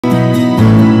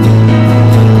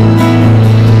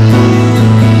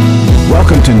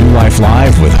Life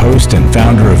Live with host and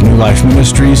founder of New Life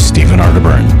Ministries, Stephen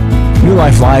Arterburn. New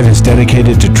Life Live is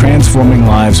dedicated to transforming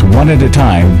lives one at a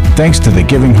time thanks to the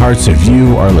giving hearts of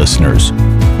you, our listeners.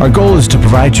 Our goal is to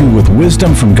provide you with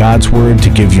wisdom from God's Word to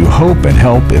give you hope and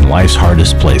help in life's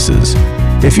hardest places.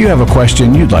 If you have a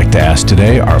question you'd like to ask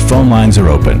today, our phone lines are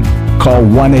open. Call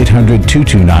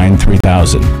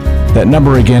 1-800-229-3000. That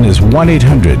number again is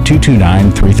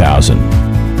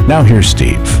 1-800-229-3000. Now here's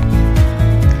Steve.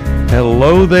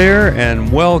 Hello there,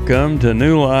 and welcome to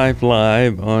New Life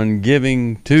Live on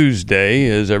Giving Tuesday,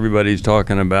 as everybody's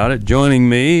talking about it. Joining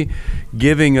me,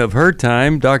 giving of her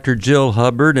time, Dr. Jill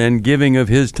Hubbard, and giving of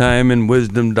his time and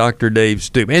wisdom, Dr. Dave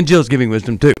Stoop. And Jill's giving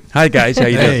wisdom, too. Hi, guys. How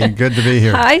you doing? Hey, good to be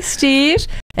here. Hi, Steve.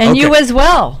 And you as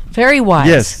well. Very wise.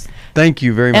 Yes. Thank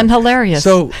you very much. And hilarious.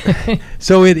 So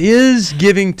it is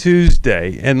Giving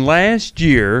Tuesday, and last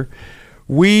year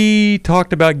we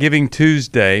talked about Giving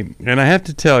Tuesday, and I have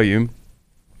to tell you,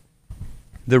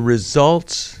 the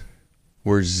results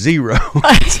were zero.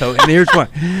 So, and here's why.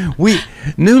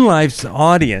 New Life's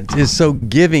audience is so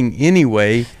giving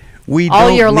anyway. We all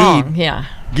don't year need long, yeah.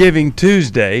 Giving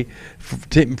Tuesday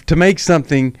to make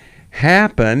something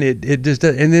happen. It just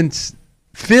does. And then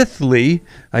fifthly,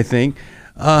 I think,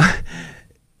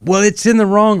 well, it's in the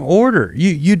wrong order.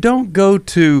 You don't go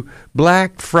to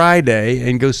Black Friday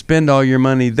and go spend all your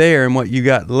money there, and what you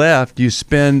got left you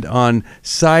spend on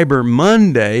Cyber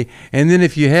Monday, and then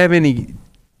if you have any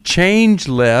change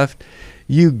left,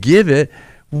 you give it.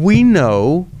 We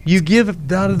know you give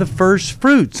out of the first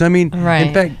fruits. I mean, right.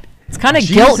 In fact, it's kind of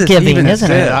guilt giving,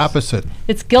 isn't it? The opposite.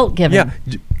 It's guilt giving. Yeah.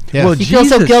 Well, you feel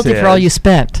so guilty for all you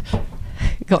spent.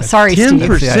 Sorry,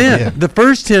 10%. Steve. The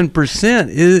first 10%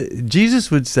 is,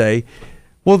 Jesus would say,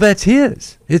 well, that's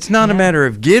his. It's not a matter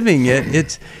of giving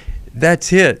it. That's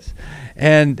his.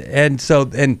 And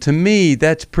to me,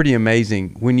 that's pretty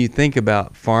amazing when you think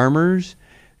about farmers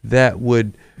that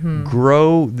would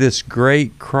grow this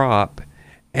great crop,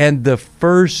 and the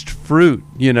first fruit,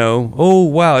 oh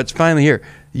wow, it's finally here.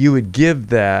 You would give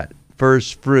that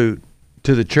first fruit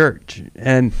to the church,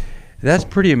 and that's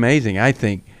pretty amazing, I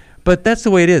think. But that's the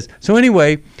way it is. So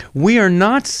anyway, we are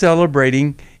not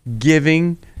celebrating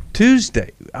Giving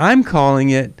Tuesday. I'm calling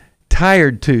it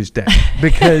Tired Tuesday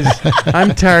because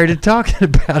I'm tired of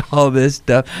talking about all this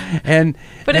stuff.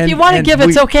 But if you want to give,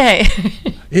 it's okay.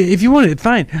 If you want it,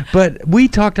 fine. But we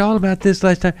talked all about this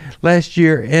last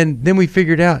year, and then we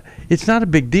figured out it's not a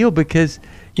big deal because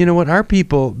you know what? Our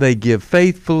people, they give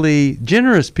faithfully.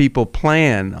 Generous people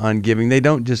plan on giving. They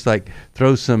don't just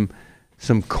throw some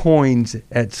coins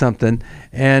at something.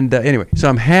 And anyway, so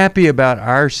I'm happy about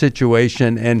our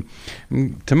situation, and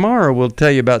tomorrow we'll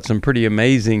tell you about some pretty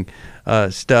amazing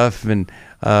stuff, and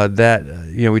that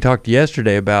we talked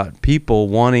yesterday about people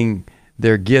wanting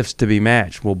their gifts to be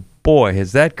matched. Well, boy,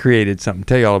 has that created something. I'll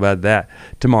tell you all about that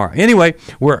tomorrow. Anyway,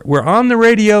 we're on the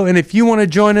radio, and if you want to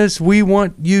join us, we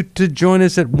want you to join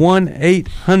us at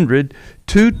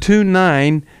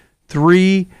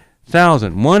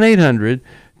 1-800-229-3000.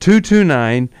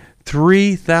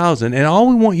 1-800-229-3000, and all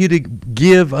we want you to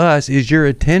give us is your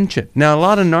attention. Now, a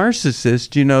lot of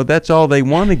narcissists, that's all they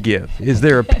want to give is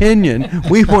their opinion.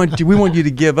 We want you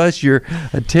to give us your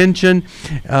attention.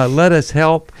 Let us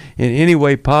help in any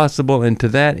way possible, and to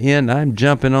that end, I'm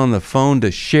jumping on the phone to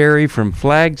Sherry from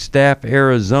Flagstaff,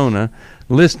 Arizona,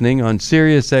 listening on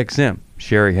Sirius XM.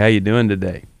 Sherry, how you doing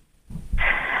today?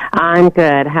 I'm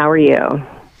good. How are you?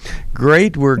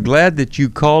 Great. We're glad that you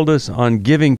called us on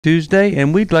Giving Tuesday,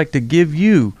 and we'd like to give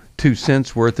you 2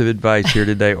 cents worth of advice here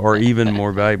today, or even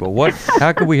more valuable.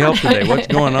 How can we help today? What's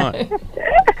going on?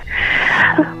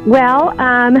 Well,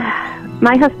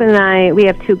 my husband and I, we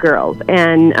have 2 girls,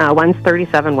 and one's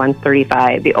 37, one's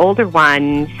 35. The older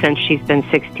one, since she's been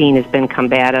 16, has been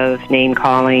combative,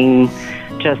 name-calling,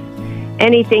 just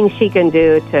anything she can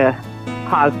do to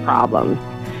cause problems.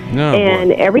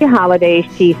 And every holiday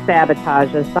she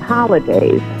sabotages the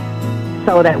holidays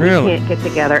so that we can't get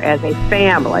together as a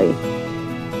family.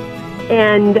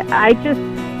 And I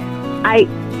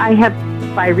have,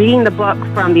 by reading the book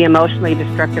from The Emotionally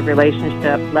Destructive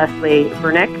Relationship, Leslie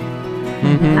Vernick,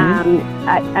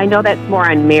 I know that's more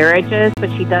on marriages, but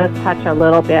she does touch a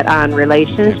little bit on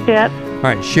relationships. All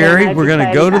right, Sherry, we're going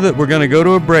to go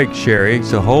to a break, Sherry.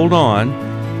 So hold on,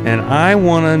 and I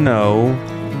want to know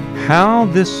how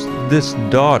this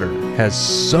daughter has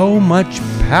so much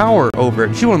power over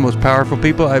it. She's one of the most powerful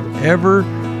people I've ever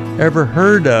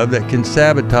heard of that can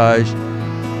sabotage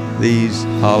these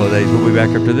holidays. We'll be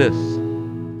back after this.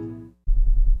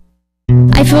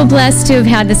 I feel blessed to have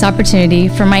had this opportunity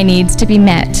for my needs to be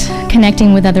met,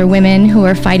 connecting with other women who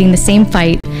are fighting the same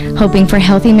fight, hoping for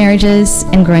healthy marriages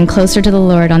and growing closer to the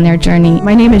Lord on their journey.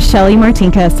 My name is Shelly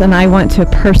Martinkus, and I want to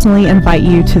personally invite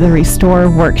you to the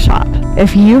Restore Workshop.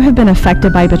 If you have been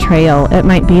affected by betrayal, it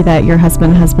might be that your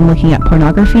husband has been looking at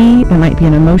pornography, it might be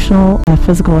an emotional, a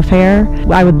physical affair.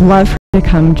 I would love for you to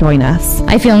come join us.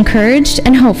 I feel encouraged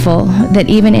and hopeful that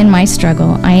even in my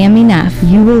struggle, I am enough.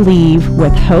 You will leave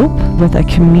with hope, with a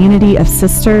community of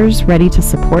sisters ready to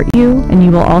support you, and you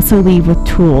will also leave with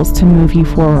tools to move you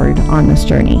forward on this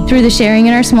journey. Through the sharing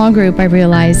in our small group, I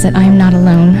realize that I am not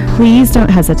alone. Please don't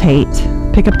hesitate.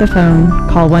 Pick up the phone,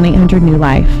 call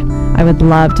 1-800-NEW-LIFE. I would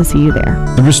love to see you there.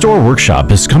 The Restore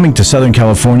Workshop is coming to Southern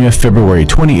California February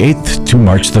 28th to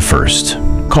March the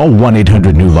 1st. Call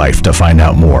 1-800-NEW-LIFE to find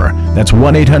out more. That's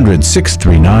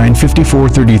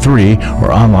 1-800-639-5433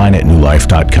 or online at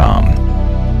newlife.com.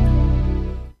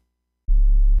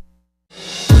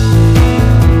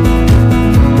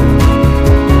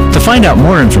 To find out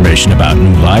more information about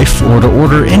New Life or to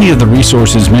order any of the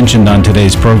resources mentioned on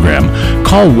today's program,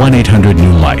 call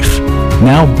 1-800-NEW-LIFE.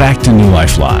 Now back to New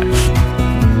Life Live.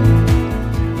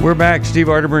 We're back. Steve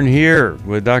Arterburn here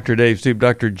with Dr. Dave Stoop,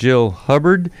 Dr. Jill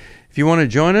Hubbard. If you want to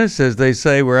join us, as they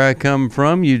say where I come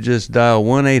from, you just dial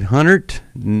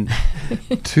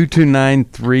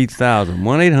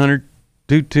 1-800-229-3000.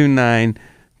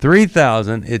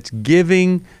 1-800-229-3000. It's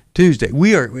Giving Tuesday.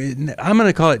 I'm going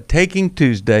to call it Taking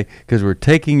Tuesday because we're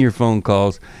taking your phone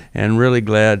calls, and really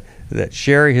glad that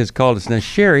Sherry has called us. Now,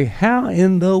 Sherry, how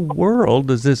in the world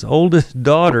does this oldest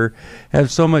daughter have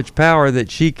so much power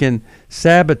that she can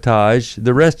sabotage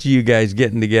the rest of you guys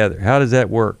getting together? How does that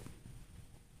work?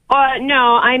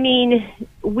 No, I mean,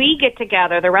 we get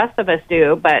together, the rest of us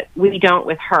do, but we don't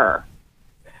with her.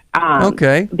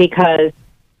 Okay. Because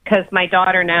my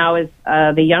daughter now is,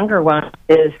 the younger one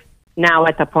is now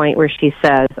at the point where she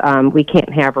says, we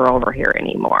can't have her over here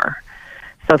anymore.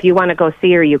 So if you want to go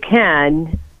see her, you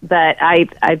can. But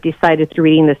I've decided through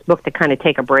reading this book to kind of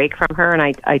take a break from her,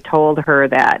 and I told her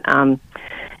that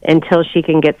until she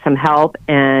can get some help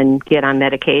and get on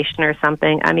medication or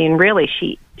something, I mean, really,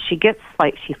 she gets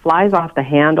like she flies off the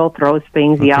handle, throws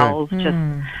things, yells. Just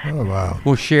Oh, wow.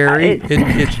 Well, Sherry,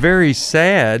 it's very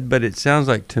sad, but it sounds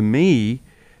like to me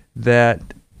that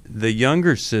the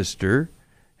younger sister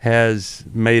has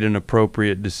made an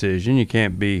appropriate decision. You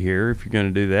can't be here if you're going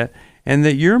to do that. And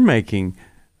that you're making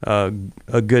a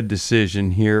good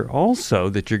decision here also,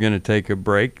 that you're going to take a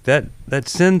break. That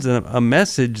sends a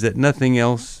message that nothing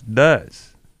else does.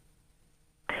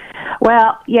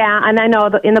 Well, yeah, and I know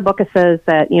in the book it says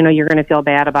that, you're going to feel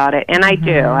bad about it, and I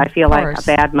do. I feel like a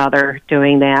bad mother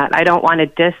doing that. I don't want to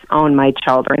disown my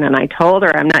children, and I told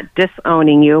her I'm not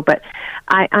disowning you, but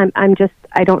I'm just,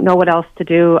 I don't know what else to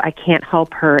do. I can't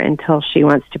help her until she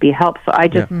wants to be helped, so I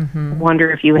just wonder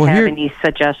if you have any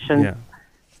suggestions. Yeah.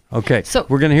 Okay, so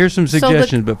we're going to hear some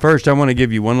suggestions, but first I want to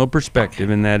give you one little perspective,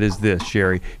 and that is this,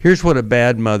 Sherry. Here's what a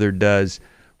bad mother does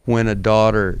when a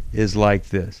daughter is like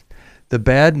this. The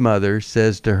bad mother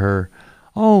says to her,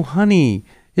 "Oh, honey,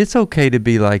 it's okay to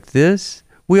be like this.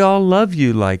 We all love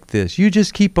you like this. You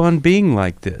just keep on being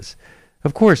like this."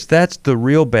 Of course, that's the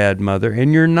real bad mother,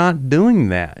 and you're not doing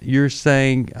that. You're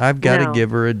saying, I've got to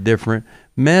give her a different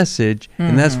message,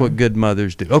 and that's what good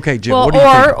mothers do. Okay, Jill, what do you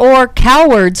think? Or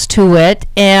cowards to it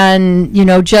and,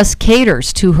 just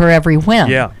caters to her every whim.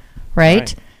 Yeah.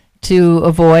 Right? To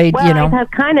avoid, Well, I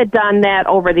have kind of done that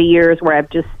over the years where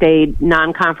I've just stayed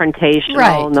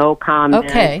non-confrontational, no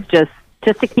comments, just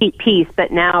to keep peace.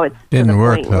 But now it's to the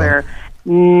point where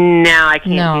now I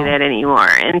can't do that anymore.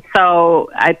 And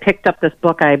so I picked up this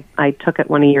book. I took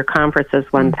at one of your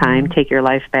conferences one time, Take Your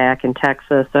Life Back in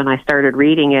Texas, and I started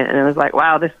reading it, and I was like,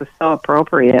 wow, this is so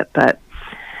appropriate. But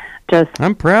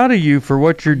I'm proud of you for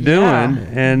what you're doing,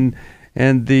 and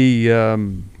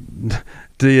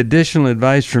the additional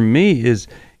advice from me is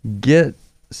get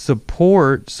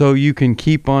support so you can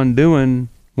keep on doing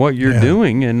what you're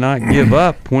doing and not give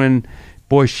up when,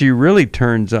 boy, she really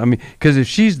turns. I mean, because if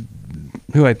she's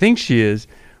who I think she is,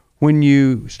 when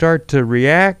you start to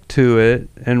react to it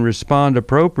and respond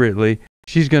appropriately,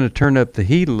 she's going to turn up the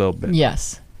heat a little bit.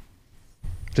 Yes.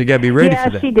 So you got to be ready for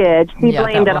that. Yeah, she did. She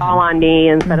blamed it all on me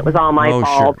and said it was all my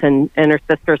fault and her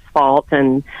sister's fault.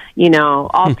 And,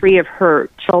 all three of her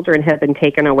children have been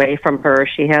taken away from her.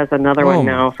 She has another one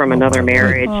now from another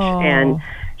marriage. And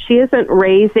she isn't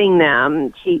raising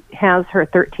them. She has her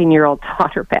 13-year-old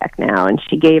daughter back now, and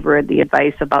she gave her the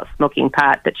advice about smoking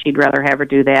pot, that she'd rather have her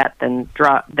do that than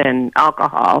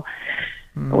alcohol.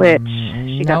 Which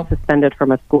she got suspended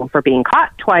from a school for being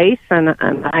caught twice, and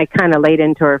I kind of laid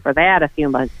into her for that a few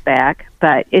months back.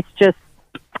 But it's just,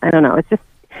 I don't know, it's just,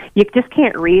 you just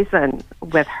can't reason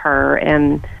with her.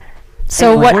 And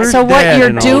So what Where's so what Dad you're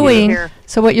in all doing this?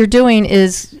 so what you're doing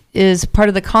is part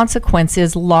of the consequence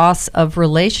is loss of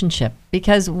relationship,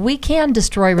 because we can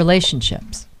destroy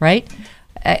relationships, right?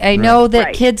 I know that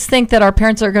Right. kids think that our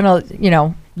parents are going to,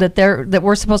 that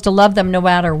we're supposed to love them no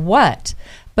matter what.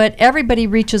 But everybody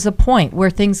reaches a point where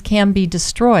things can be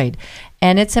destroyed,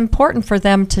 and it's important for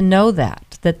them to know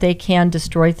that they can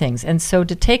destroy things. And so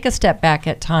to take a step back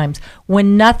at times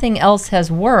when nothing else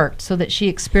has worked, so that she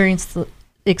experiences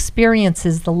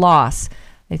the loss,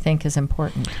 I think is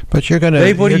important. But you're going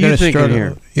Dave, what are you to thinking struggle.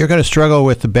 here? You're going to struggle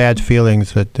with the bad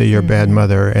feelings that your bad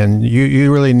mother, and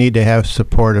you really need to have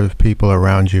supportive people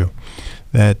around you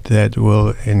that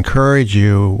will encourage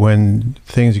you when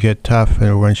things get tough,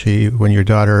 and when your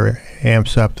daughter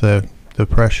amps up the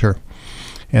pressure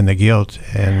and the guilt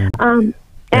and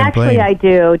Actually, blame. I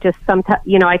do. Just sometimes,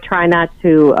 I try not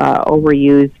to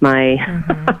overuse my,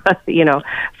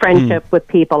 friendship with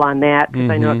people on that, because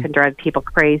I know it can drive people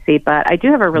crazy. But I do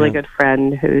have a really good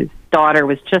friend whose daughter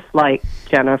was just like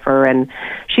Jennifer, and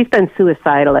she's been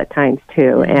suicidal at times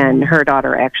too. And her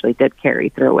daughter actually did carry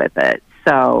through with it.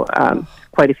 So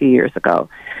quite a few years ago.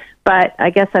 But I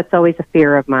guess that's always a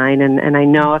fear of mine, and I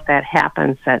know if that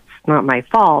happens, that's not my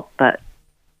fault. But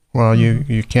well,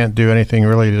 you can't do anything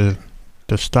really to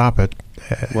stop it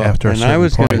after a and certain I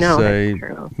was going point. to No, say, that's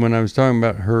true. when I was talking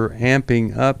about her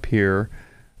amping up here,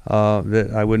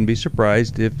 that I wouldn't be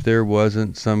surprised if there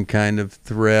wasn't some kind of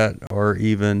threat or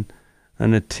even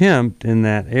an attempt in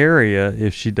that area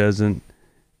if she doesn't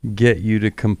get you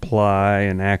to comply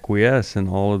and acquiesce and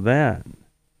all of that.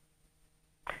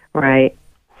 Right.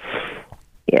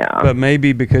 Yeah. But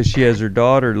maybe because she has her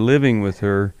daughter living with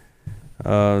her,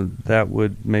 that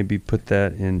would maybe put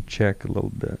that in check a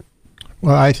little bit.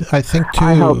 Well, I think too,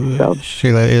 I hope so.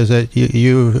 Sheila, is that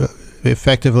you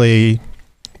effectively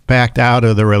backed out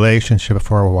of the relationship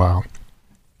for a while.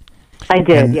 I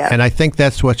did, and, yeah. And I think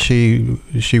that's what she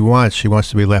wants. She wants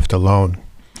to be left alone.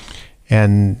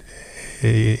 And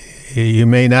you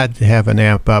may not have an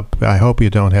amp up. I hope you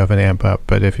don't have an amp up.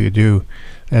 But if you do,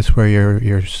 that's where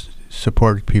your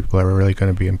support people are really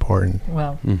going to be important.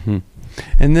 Well,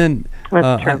 And then,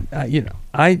 That's true.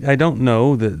 I don't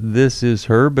know that this is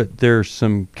her, but there's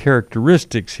some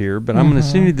characteristics here. But I'm going to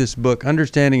send you this book,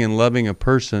 Understanding and Loving a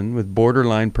Person with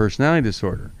Borderline Personality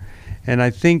Disorder. And I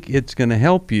think it's going to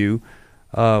help you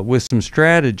with some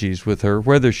strategies with her,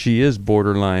 whether she is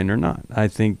borderline or not. I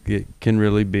think it can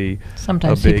really be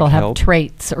sometimes a big people have help.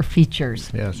 traits or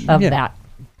features Yes. of Yeah. that.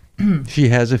 She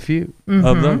has a few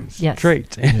of those Yes.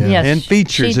 traits Yes, and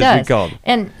features, she as we does. call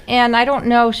them. And I don't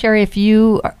know, Sherry, if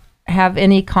you have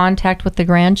any contact with the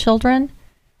grandchildren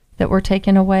that were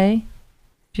taken away.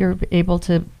 If you're able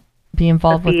to be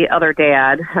involved with Another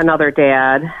dad.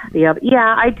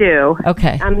 Yeah, I do.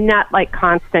 Okay. I'm not like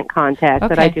constant contact,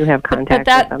 but Okay. I do have contact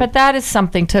with them. But that is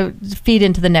something to feed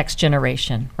into the next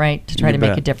generation, right? To try You to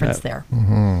make bet. a difference there.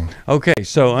 Okay,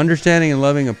 so understanding and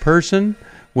loving a person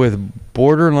with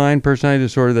borderline personality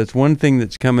disorder, that's one thing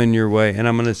that's coming your way. And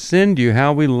I'm going to send you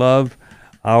How We Love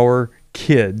Our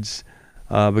Kids,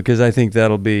 because I think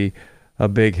that'll be a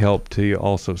big help to you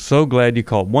also. So glad you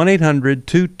called.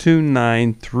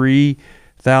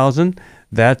 1-800-229-3000.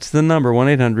 That's the number,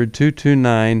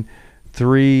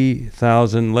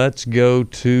 1-800-229-3000. Let's go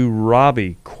to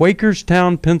Robbie,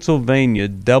 Quakerstown, Pennsylvania,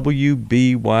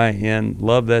 WBYN.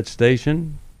 Love that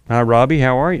station. Hi, Robbie.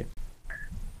 How are you?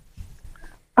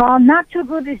 Not too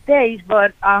good these days,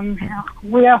 but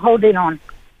we are holding on.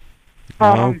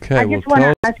 Okay, I well, just want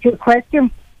tell to ask you a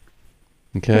question.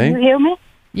 Can you Okay. hear me?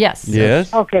 Yes.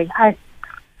 Yes. Okay. I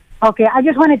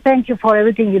just want to thank you for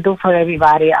everything you do for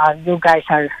everybody. You guys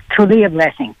are truly a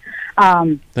blessing.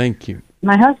 Thank you.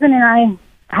 My husband and I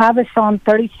have a son,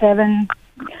 37,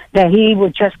 that he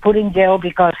was just put in jail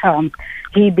because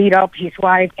he beat up his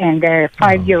wife and a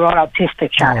 5-year-old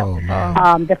autistic child. Oh,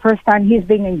 no. The first time he's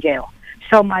been in jail.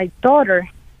 So my daughter,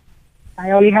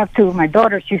 I only have two. My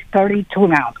daughter, she's 32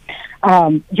 now,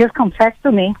 just confessed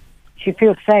to me, she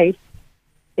feels safe,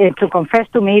 to confess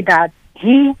to me that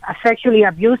he sexually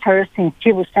abused her since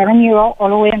she was 7-year-old all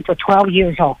the way until 12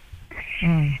 years old.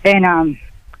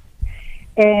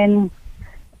 And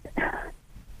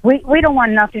we don't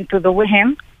want nothing to do with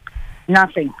him,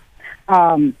 nothing.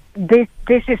 This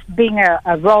is being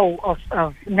a row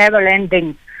of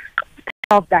never-ending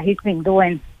stuff that he's been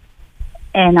doing.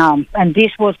 And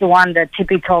this was the one that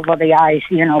tipped it over the eyes.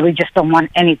 We just don't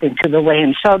want anything to do with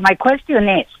him. So my question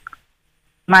is,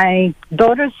 my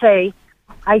daughter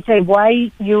I say,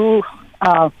 why you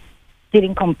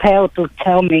didn't compel to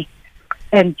tell me?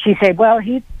 And she said, well,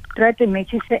 he threatened me.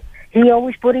 She said, he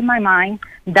always put in my mind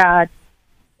that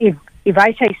if if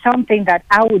I say something that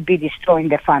I would be destroying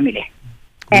the family,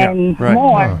 and right.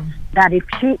 more that if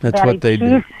she says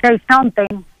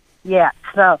something, yeah.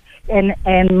 So and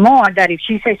more that if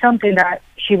she says something that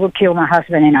she will kill my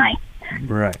husband and I.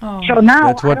 Right. Oh. So now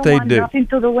That's what I don't they want do. nothing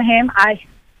to do with him.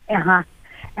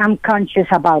 I'm conscious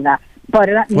about that. But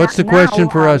What's the question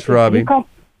for us, Robbie?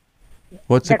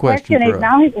 What's the question is for us?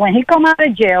 now when he come out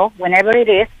of jail, whenever it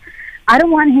is, I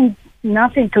don't want him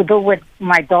nothing to do with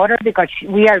my daughter because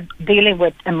we are dealing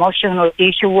with emotional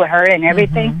issue with her and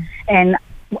everything. And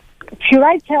should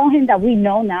I tell him that we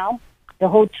know now the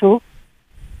whole truth?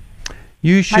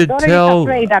 You should my daughter tell. is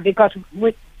afraid that because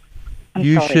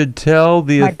you should tell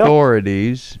the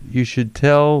authorities. You should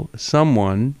tell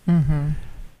someone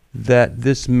that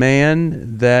this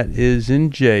man that is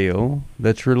in jail,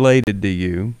 that's related to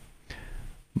you,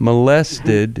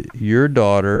 molested your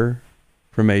daughter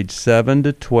from age 7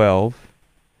 to 12,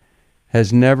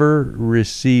 has never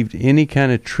received any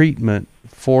kind of treatment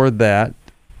for that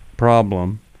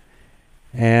problem,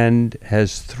 and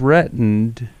has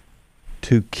threatened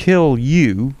to kill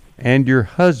you and your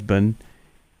husband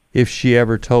if she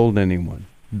ever told anyone.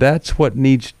 That's what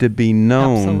needs to be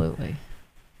known. Absolutely.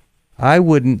 I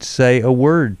wouldn't say a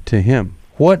word to him.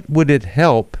 What would it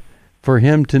help for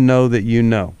him to know that you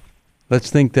know?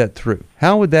 Let's think that through.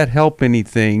 How would that help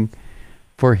anything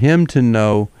for him to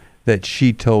know that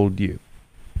she told you?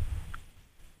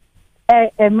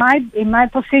 In my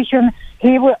position,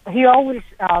 he always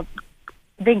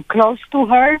been close to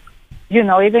her,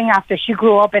 even after she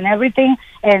grew up and everything,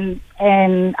 and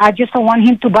I just don't want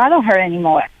him to bother her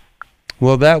anymore.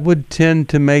 Well, that would tend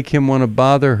to make him want to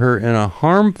bother her in a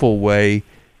harmful way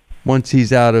once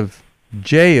he's out of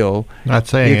jail. Not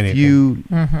saying anything.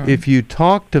 If you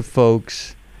talk to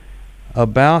folks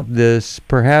about this,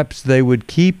 perhaps they would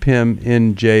keep him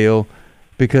in jail,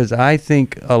 because I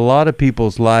think a lot of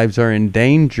people's lives are in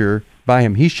danger by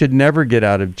him. He should never get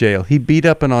out of jail. He beat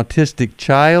up an autistic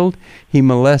child. He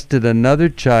molested another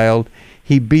child.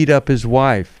 He beat up his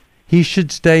wife. He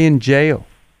should stay in jail.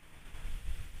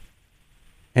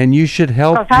 And you should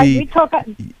help we talk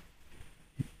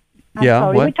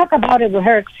about it with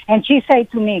her, and she said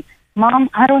to me, "Mom,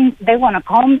 they want to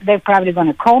call me. They're probably going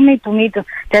to call me to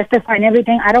testify and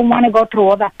everything. I don't want to go through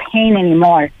all that pain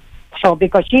anymore." So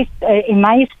because she's in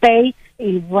my state,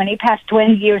 when he passed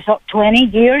 20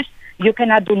 years, you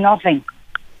cannot do nothing,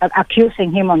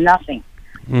 accusing him of nothing.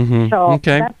 So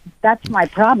that's my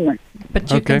problem.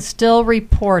 But you can still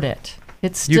report it.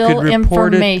 It's still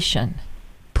information.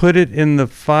 Put it in the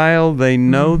file. They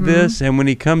know this, and when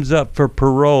he comes up for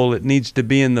parole, it needs to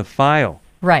be in the file.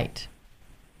 Right.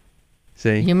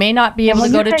 See? You may not be able to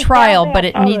go to trial, but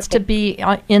it needs to be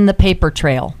in the paper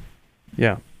trail.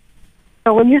 Yeah.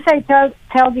 So when you say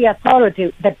tell the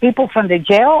authority, the people from the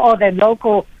jail or the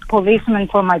local policeman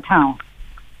from my town?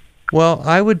 Well,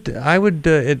 I would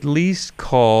at least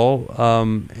call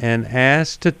and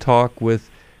ask to talk with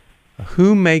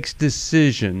who makes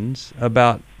decisions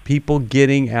about people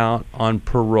getting out on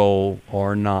parole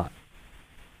or not,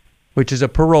 which is a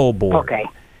parole board. Okay.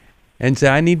 And say,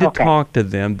 I need to talk to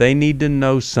them. They need to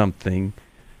know something.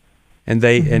 And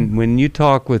and when you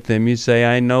talk with them, you say,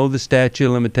 I know the statute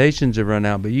of limitations have run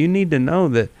out, but you need to know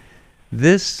that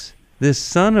this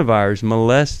son of ours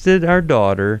molested our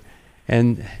daughter,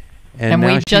 and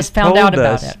now we just found out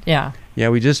about it. Yeah. Yeah,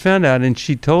 we just found out, and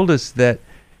she told us that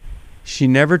she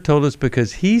never told us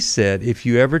because he said, if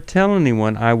you ever tell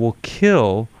anyone, I will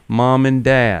kill Mom and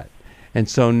Dad. And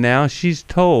so now she's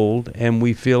told, and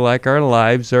we feel like our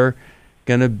lives are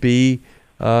going to be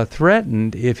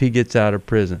threatened if he gets out of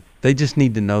prison. They just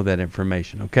need to know that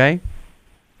information, okay?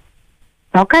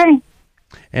 Okay.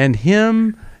 And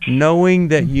him knowing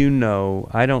that you know,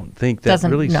 I don't think that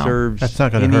really serves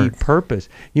any purpose.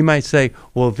 You might say,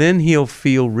 well, then he'll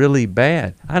feel really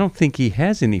bad. I don't think he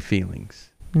has any feelings.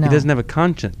 No. He doesn't have a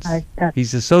conscience.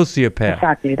 He's a sociopath.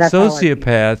 Exactly. That's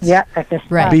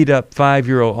sociopaths beat up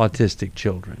 5-year-old autistic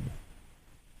children.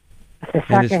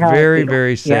 Exactly. And it's very,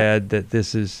 very sad that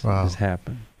this has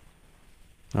happened.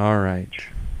 All right.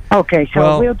 Okay,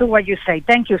 so we'll do what you say.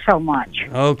 Thank you so much.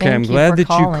 Okay, I'm glad that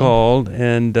you called,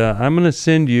 and I'm going to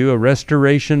send you a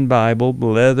Restoration Bible,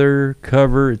 leather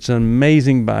cover. It's an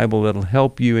amazing Bible that'll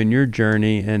help you in your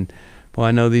journey. And, well,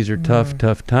 I know these are tough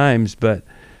times, but,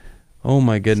 oh,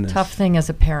 my goodness. It's a tough thing as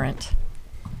a parent.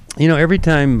 You know, every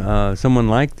time someone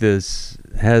like this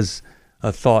has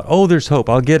a thought, oh, there's hope,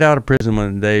 I'll get out of prison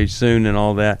one day soon and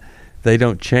all that, they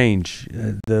don't change.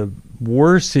 The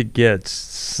worse it gets,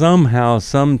 somehow,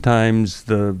 sometimes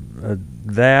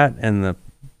that and the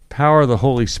power of the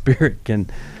Holy Spirit can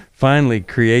finally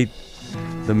create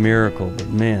the miracle. But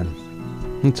man,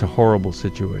 It's a horrible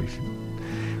situation.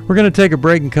 We're going to take a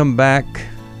break and come back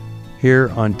here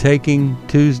on Taking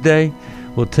Tuesday.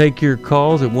 We'll take your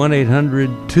calls at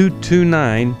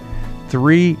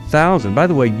 1-800-229-3000. By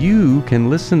the way, you can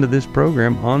listen to this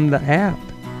program on the app,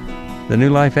 the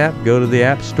New Life app. Go to the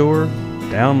App Store,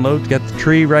 download. It's got the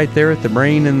tree right there at the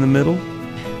brain in the middle.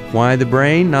 Why the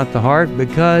brain, not the heart?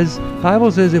 Because the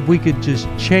Bible says if we could just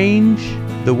change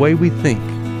the way we think,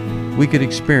 we could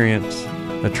experience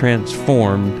a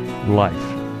transformed life.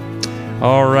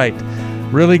 All right.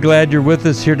 Really glad you're with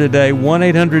us here today.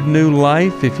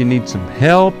 1-800-NEW-LIFE if you need some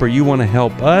help or you want to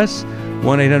help us.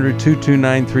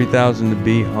 1-800-229-3000 to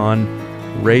be on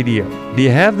radio. Do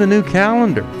you have the new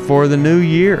calendar for the new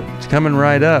year? It's coming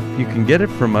right up. You can get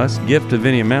it from us, gift of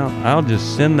any amount. I'll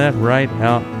just send that right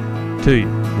out to you.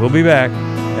 We'll be back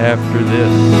after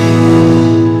this.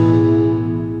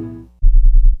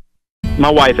 My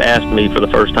wife asked me for the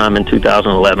first time in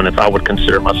 2011 if I would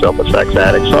consider myself a sex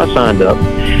addict, so I signed up.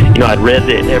 You know, I'd read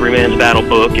the Every Man's Battle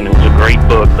book, and it was a great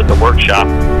book, but the workshop,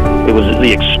 it was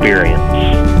the experience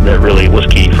that really was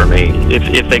key for me.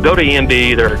 If they go to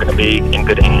EMB, they're going to be in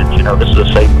good hands. You know, this is a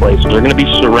safe place. They're going to be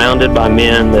surrounded by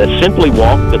men that simply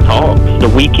walk the talk. The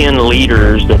weekend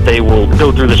leaders that they will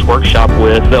go through this workshop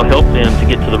with, they'll help them to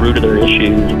get to the root of their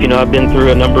issues. You know, I've been through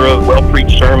a number of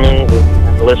well-preached sermons,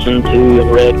 listened to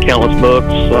and read countless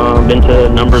books, been to a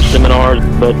number of seminars,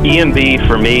 but EMB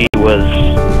for me was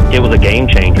a game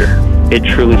changer. It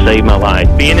truly saved my life.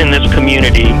 Being in this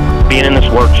community, being in this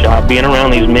workshop, being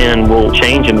around these men will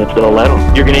change them if they'll let them.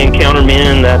 You're going to encounter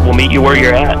men that will meet you where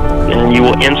you're at, and you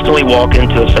will instantly walk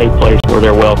into a safe place where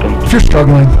they're welcome. If you're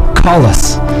struggling, call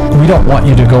us. We don't want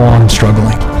you to go on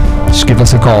struggling. Just give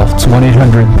us a call. It's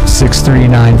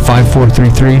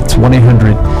 1-800-639-5433. It's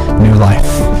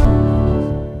 1-800-NEW-LIFE.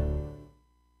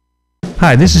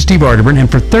 Hi, this is Steve Arterburn,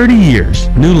 and for 30 years,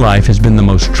 New Life has been the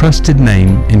most trusted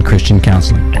name in Christian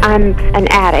counseling. I'm an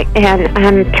addict, and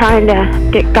I'm trying to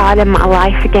get God in my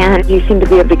life again. You seem to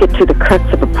be able to get to the crux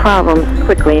of the problem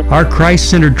quickly. Our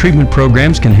Christ-centered treatment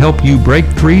programs can help you break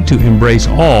free to embrace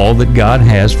all that God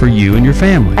has for you and your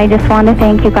family. I just want to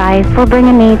thank you guys for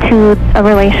bringing me to a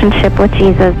relationship with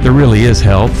Jesus. There really is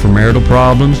help for marital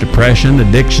problems, depression,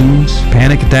 addictions,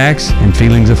 panic attacks, and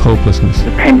feelings of hopelessness.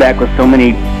 I came back with so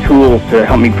many tools to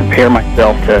help me prepare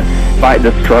myself to fight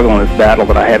this struggle and this battle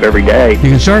that I have every day.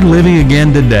 You can start living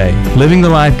again today, living the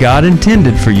life God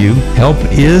intended for you. Help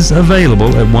is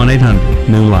available at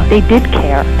 1-800-NEW-LIFE. They did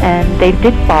care, and they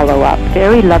did follow up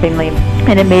very lovingly,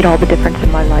 and it made all the difference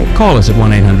in my life. Call us at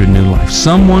 1-800-NEW-LIFE.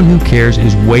 Someone who cares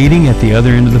is waiting at the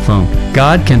other end of the phone.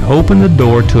 God can open the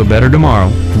door to a better tomorrow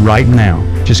right now.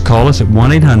 Just call us at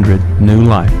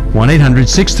 1-800-NEW-LIFE.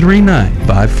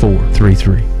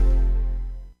 1-800-639-5433.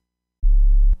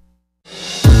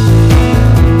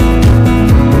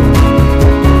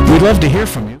 We'd love to hear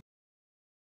from you.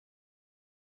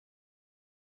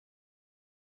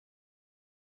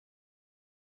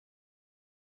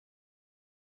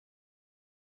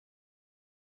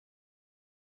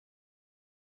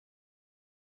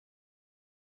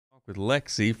 With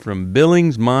Lexi from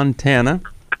Billings, Montana.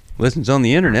 Listens on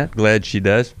the internet. Glad she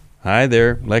does. Hi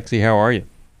there, Lexi. How are you?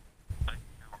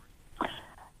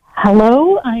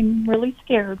 Hello. I'm really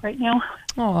scared right now.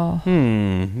 Oh.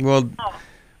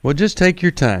 Well, just take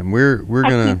your time. We're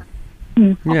gonna.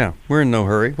 Yeah, we're in no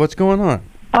hurry. What's going on?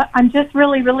 I'm just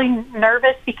really, really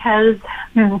nervous because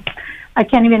I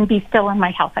can't even be still in my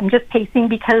house. I'm just pacing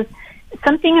because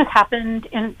something has happened.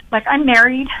 I'm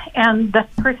married, and the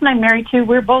person I'm married to,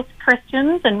 we're both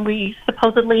Christians, and we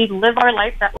supposedly live our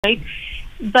life that way.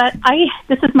 But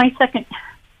this is my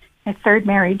third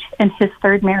marriage, and his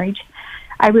third marriage.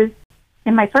 I was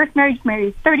in my first marriage,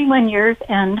 married 31 years,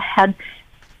 and had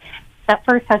that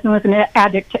first husband was an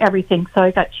addict to everything. So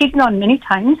I got cheated on many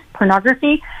times,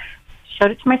 pornography, showed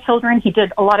it to my children. He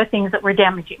did a lot of things that were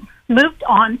damaging. Moved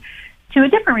on to a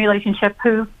different relationship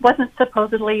who wasn't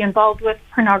supposedly involved with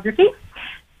pornography.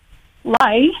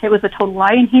 Lie. It was a total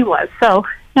lie, and he was. So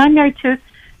now I'm married to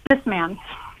this man.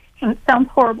 And it sounds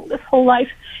horrible, this whole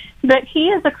life. But he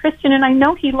is a Christian, and I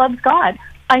know he loves God.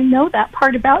 I know that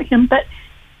part about him, but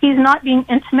he's not being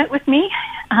intimate with me.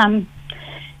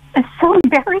 It's so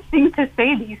embarrassing to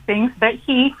say these things, but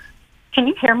can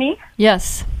you hear me?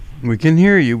 Yes. We can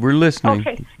hear you. We're listening.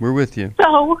 Okay. We're with you.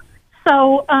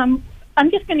 So I'm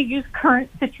just going to use current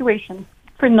situation.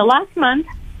 For the last month,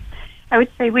 I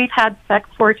would say we've had sex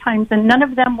 4 times, and none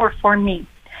of them were for me.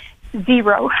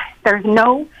 0. There's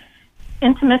no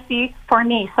intimacy for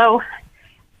me. So,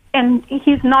 and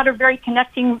he's not a very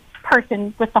connecting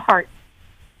person with the heart.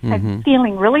 I'm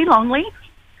feeling really lonely.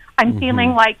 I'm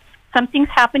feeling like something's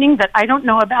happening that I don't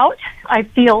know about. I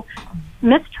feel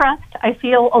mistrust. I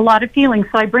feel a lot of feelings.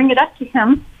 So I bring it up to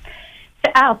him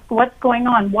to ask, what's going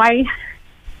on? Why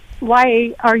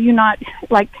are you not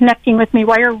like connecting with me?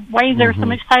 Why is there so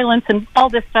much silence and all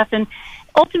this stuff? And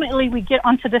ultimately we get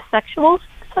onto the sexual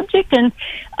subject, and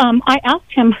I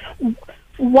asked him,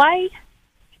 why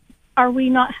are we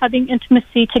not having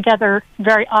intimacy together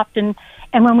very often?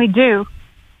 And when we do,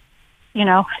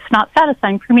 it's not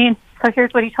satisfying for me. And so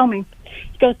here's what he told me.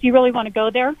 He goes, do you really want to go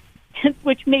there?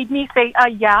 Which made me say,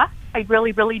 yeah, I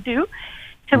really, really do.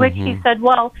 To which he said,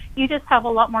 well, you just have a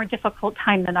lot more difficult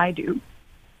time than I do.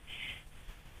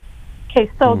 Okay,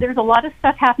 so there's a lot of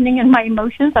stuff happening in my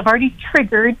emotions. I've already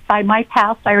triggered by my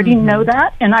past. I already know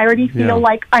that, and I already feel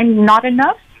like I'm not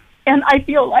enough, and I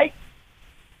feel like,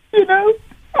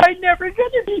 I'm never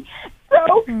going to be.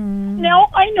 So now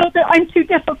I know that I'm too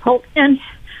difficult, and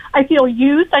I feel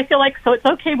used. I feel like, so it's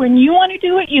okay when you want to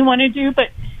do what you want to do, but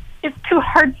it's too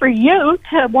hard for you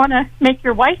to want to make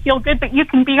your wife feel good, but you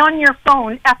can be on your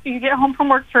phone after you get home from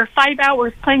work for 5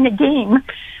 hours playing a game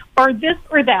or this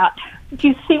or that. Do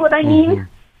you see what I mean?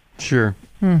 Sure.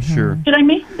 Sure. Did I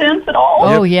make sense at all?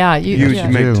 Oh, yeah. You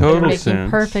make total making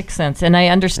sense. Perfect sense. And I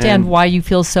understand why you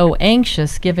feel so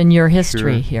anxious given your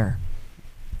history here.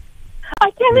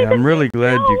 I can't even. I'm really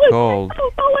glad you called.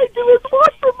 All I do is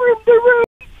walk from room to room.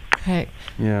 Okay.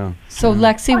 Yeah. So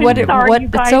Lexi, I'm what? sorry, you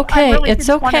guys. It's okay. I really It's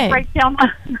just want to okay. break down.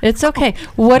 It's okay.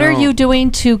 What are you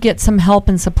doing to get some help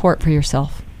and support for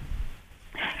yourself?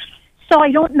 So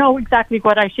I don't know exactly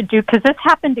what I should do, because this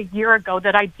happened a year ago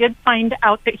that I did find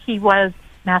out that he was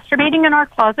masturbating in our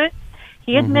closet.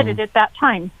 He admitted it that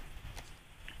time.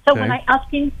 So when I asked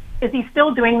him, is he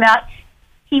still doing that,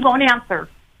 he won't answer.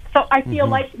 So I feel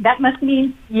like that must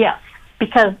mean yes,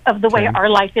 because of the way our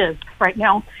life is right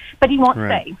now. But he won't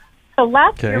say. So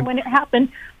last year when it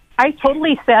happened, I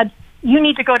totally said, you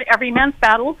need to go to Every Man's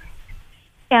Battle,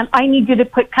 and I need you to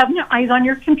put Covenant Eyes on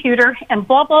your computer, and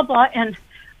blah, blah, blah, and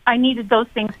I needed those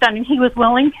things done, and he was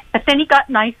willing. But then he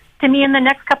got nice to me in the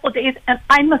next couple of days, and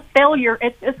I'm a failure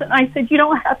at this. And I said, you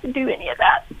don't have to do any of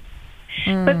that.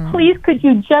 But please, could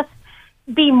you just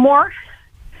be more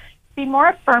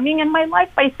affirming in my life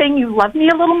by saying you love me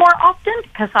a little more often?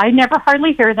 Because I never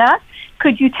hardly hear that.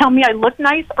 Could you tell me I look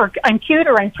nice, or I'm cute,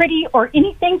 or I'm pretty, or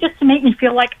anything just to make me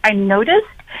feel like I'm noticed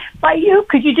by you?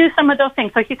 Could you do some of those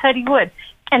things? So he said he would,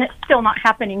 and it's still not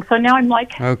happening. So now I'm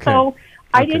like, so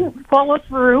I didn't follow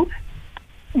through.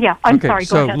 Yeah, I'm sorry.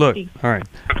 Go ahead, look, Steve. all right.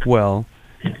 Well,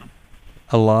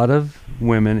 a lot of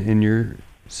women in your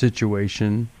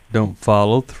situation don't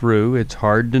follow through. It's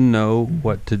hard to know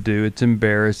what to do. It's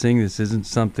embarrassing. This isn't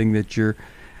something that you're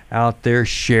out there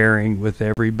sharing with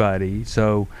everybody.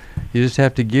 So you just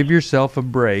have to give yourself a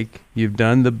break. You've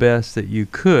done the best that you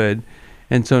could.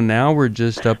 And so now we're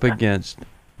just up against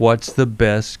what's the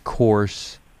best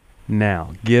course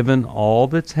now. Given all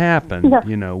that's happened,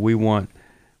 we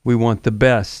want the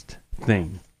best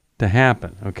thing to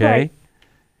happen, okay? Right.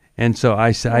 And so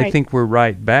I think we're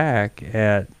right back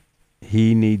at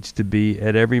he needs to be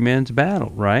at Every Man's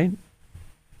Battle, right?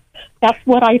 That's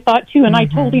what I thought too, and I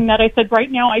told him that. I said, right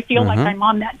now I feel like I'm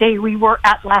on that day we were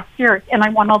at last year, and I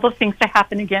want all those things to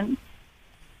happen again.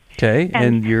 Okay,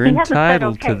 and you're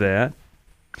entitled to that.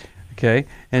 Okay,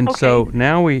 and so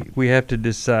now we have to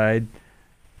decide,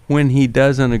 when he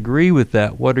doesn't agree with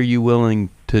that, what are you willing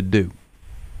to do?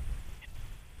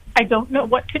 I don't know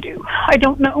what to do. I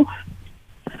don't know.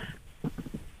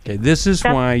 Okay, this is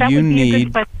why you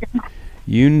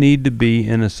need to be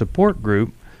in a support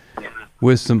group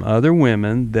with some other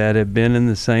women that have been in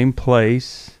the same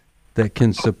place that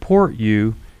can support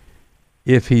you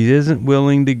if he isn't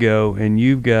willing to go, and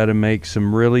you've got to make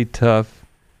some really tough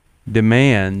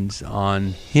demands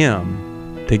on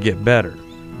him to get better.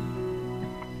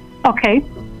 Okay.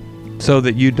 So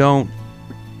that you don't,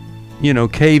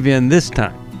 cave in this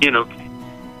time.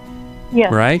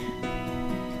 Yes. Right?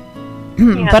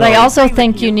 But I also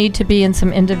think you need to be in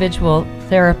some individual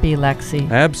therapy, Lexi.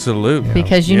 Absolutely.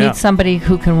 Because you need somebody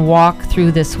who can walk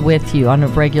through this with you on a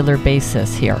regular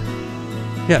basis here.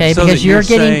 Yeah, okay, so because you're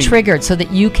getting saying, triggered, so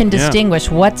that you can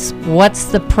distinguish what's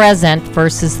the present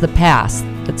versus the past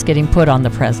that's getting put on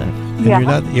the present.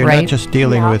 And you're not just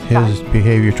dealing with his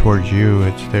behavior towards you.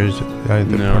 It's the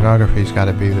pornography's got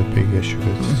to be the big issue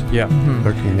that's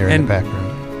lurking there in the background.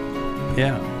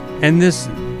 Yeah, and this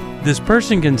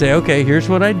person can say, okay, here's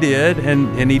what I did,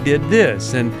 and he did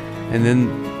this, and then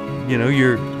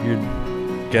you're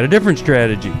got a different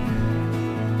strategy.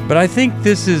 But I think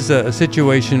this is a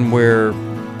situation where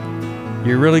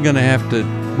you're really going to have to.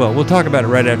 Well, we'll talk about it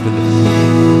right after this.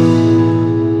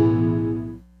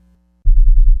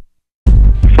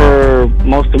 For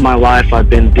of my life, I've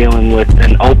been dealing with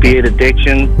an opiate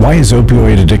addiction. Why is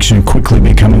opioid addiction quickly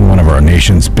becoming one of our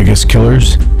nation's biggest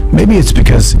killers? Maybe it's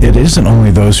because it isn't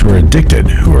only those who are addicted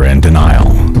who are in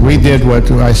denial. We did what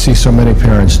I see so many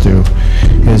parents do,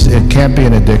 is it can't be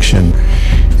an addiction.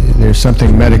 There's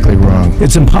something medically wrong.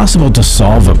 It's impossible to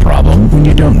solve a problem when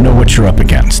you don't know what you're up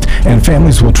against, and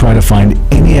families will try to find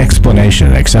any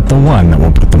explanation except the one that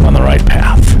will put them on the right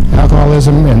path.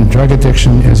 Alcoholism and drug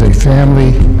addiction is a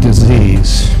family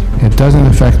disease. It doesn't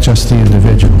affect just the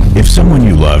individual. If someone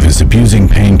you love is abusing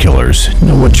painkillers,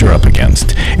 know what you're up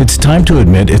against. It's time to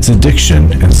admit it's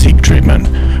addiction and seek treatment.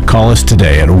 Call us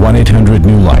today at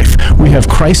 1-800-NEW-LIFE. We have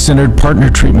Christ-centered partner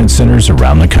treatment centers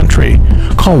around the country.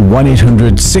 Call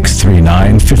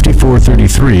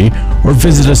 1-800-639-5433 or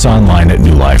visit us online at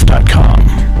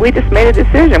newlife.com. We just made a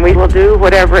decision. We will do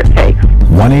whatever it takes.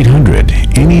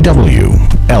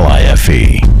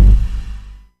 1-800-NEW-LIFE.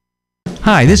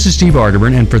 Hi, this is Steve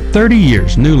Arterburn, and for 30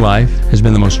 years, New Life has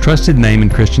been the most trusted name in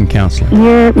Christian counseling.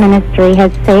 Your ministry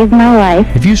has saved my life.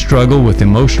 If you struggle with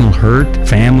emotional hurt,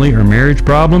 family or marriage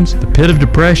problems, the pit of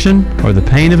depression, or the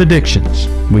pain of addictions,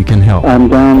 we can help. I'm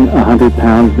down 100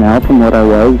 pounds now from what I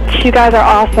was. You guys are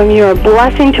awesome. You're a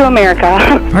blessing to America.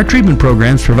 Our treatment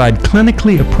programs provide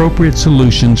clinically appropriate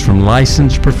solutions from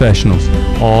licensed professionals,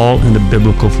 all in the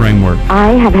biblical framework.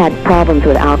 I have had problems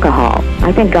with alcohol.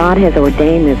 I think God has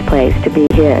ordained this place to be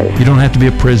His. You don't have to be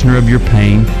a prisoner of your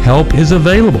pain. Help is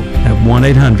available at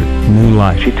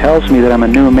 1-800-NEW-LIFE. She tells me that I'm a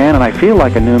new man, and I feel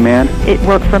like a new man. It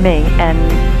worked for me, and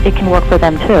it can work for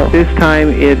them too. This time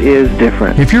it is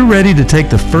different. If you're ready to take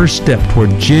the first step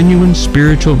toward genuine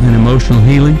spiritual and emotional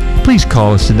healing, please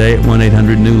call us today at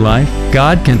 1-800-NEW-LIFE.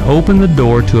 God can open the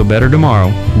door to a better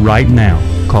tomorrow right now.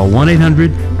 Call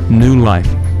 1-800-NEW-LIFE.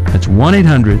 That's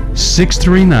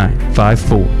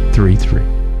 1-800-639-5433.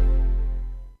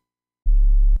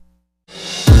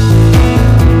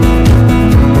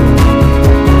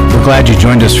 We're glad you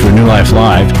joined us for New Life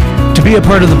Live. To be a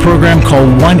part of the program, call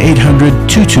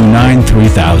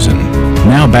 1-800-229-3000.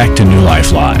 Now back to New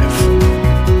Life Live.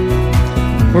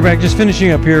 We're back, just finishing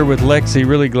up here with Lexi.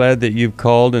 Really glad that you've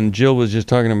called, and Jill was just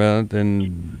talking about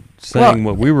and saying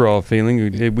what we were all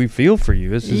feeling. We feel for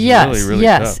you. This is really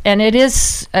tough. And it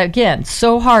is, again,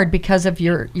 so hard because of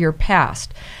your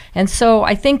past. And so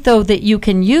I think, though, that you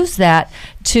can use that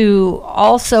to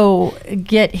also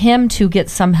get him to get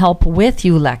some help with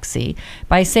you, Lexi,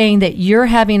 by saying that you're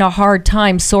having a hard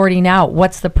time sorting out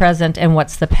what's the present and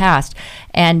what's the past.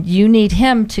 And you need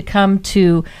him to come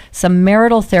to some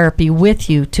marital therapy with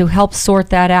you to help sort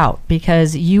that out,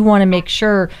 because you want to make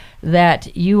sure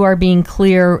that you are being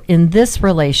clear in this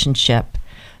relationship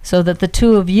so that the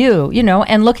two of you,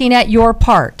 and looking at your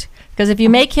part. Because if you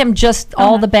make him just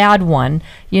all the bad one,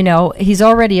 he's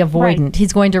already avoidant. Right.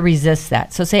 He's going to resist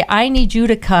that. So say, I need you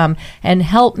to come and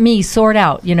help me sort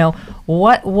out,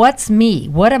 what's me?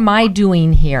 What am I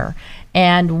doing here?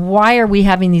 And why are we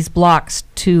having these blocks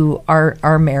to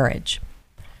our marriage?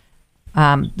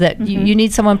 You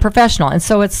need someone professional. And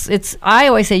so it's I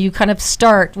always say you kind of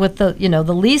start with the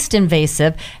least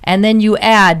invasive, and then you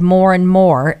add more and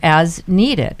more as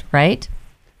needed, right?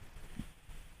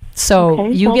 So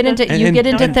you get into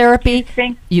therapy.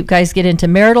 You guys get into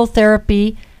marital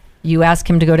therapy. You ask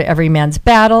him to go to Every Man's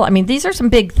Battle. I mean, these are some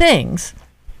big things.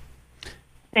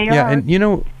 They are. And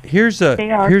here's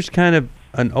kind of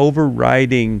an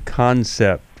overriding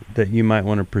concept that you might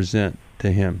want to present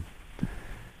to him,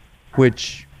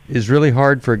 which is really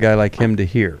hard for a guy like him to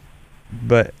hear.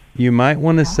 But you might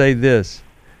want to say this: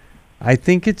 I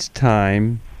think it's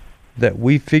time that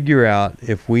we figure out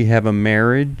if we have a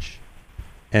marriage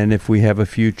and if we have a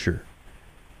future.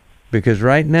 Because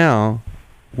right now,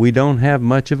 we don't have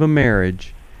much of a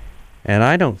marriage, and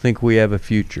I don't think we have a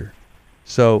future.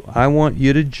 So I want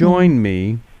you to join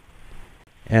me,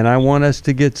 and I want us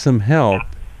to get some help,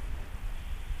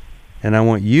 and I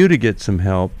want you to get some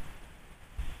help.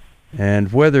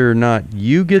 And whether or not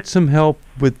you get some help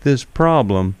with this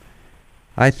problem,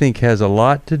 I think has a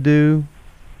lot to do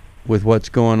with what's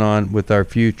going on with our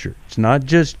future. It's not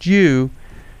just you.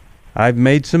 I've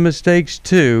made some mistakes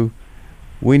too.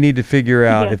 We need to figure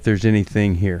out if there's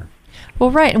anything here.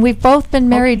 Well, right. And we've both been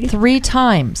married 3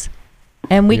 times,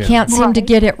 and we can't seem to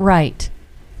get it right.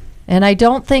 And I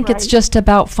don't think it's just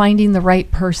about finding the right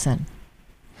person.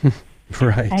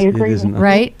 Right. I agree.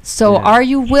 Right? So are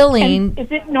you willing? And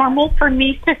is it normal for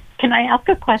me to, can I ask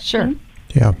a question?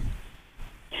 Sure. Yeah.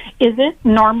 Is it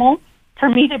normal for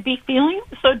me to be feeling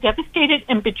so devastated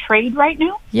and betrayed right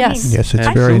now? Yes. Yes, it's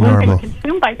very normal. I'm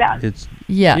consumed by that. It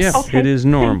is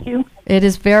normal. Thank you. It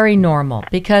is very normal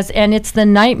and it's the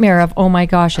nightmare of, oh my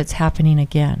gosh, it's happening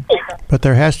again. But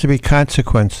there has to be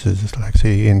consequences,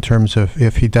 Lexi, in terms of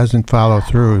if he doesn't follow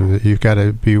through, you've got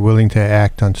to be willing to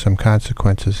act on some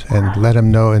consequences and let him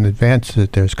know in advance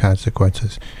that there's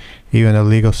consequences. Even a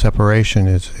legal separation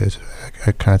is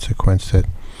a consequence that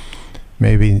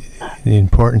may be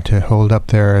important to hold up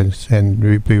there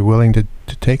and be willing to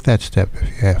take that step if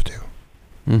you have to.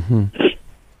 Mm-hmm.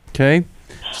 Okay,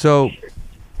 so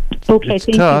okay, it's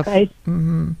thank tough, you guys.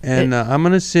 Mm-hmm. And I'm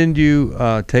going to send you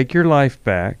Take Your Life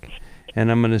Back, and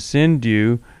I'm going to send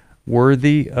you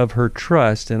Worthy of Her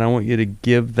Trust, and I want you to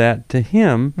give that to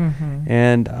him,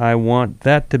 and I want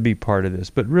that to be part of this.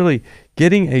 But really,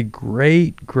 getting a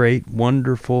great,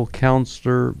 wonderful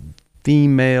counselor,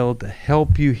 female, to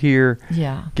help you here,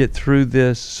 get through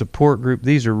this, support group,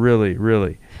 these are really,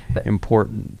 really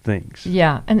important things.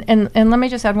 Yeah, and let me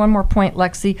just add one more point,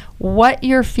 Lexi. What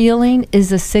you're feeling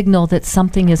is a signal that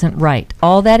something isn't right.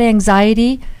 All that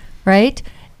anxiety, right,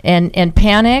 and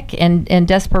panic and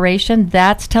desperation,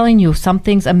 that's telling you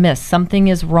something's amiss, something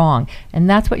is wrong. And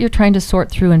that's what you're trying to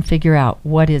sort through and figure out.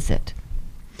 What is it?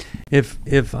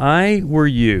 If I were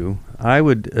you, I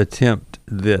would attempt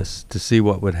this to see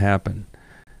what would happen.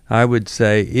 I would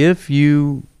say, if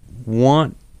you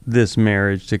want this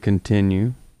marriage to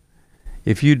continue,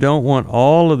 if you don't want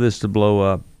all of this to blow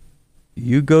up,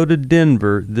 you go to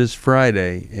Denver this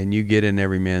Friday and you get in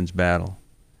every man's battle.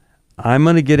 I'm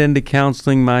going to get into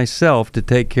counseling myself to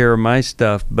take care of my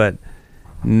stuff, but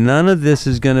none of this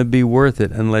is going to be worth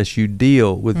it unless you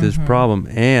deal with this problem.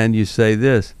 And you say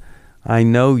this, I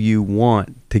know you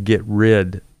want to get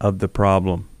rid of the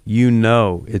problem. You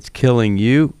know it's killing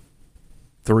you.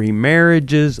 3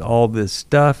 marriages, all this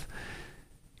stuff.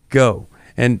 Go.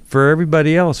 And for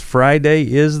everybody else,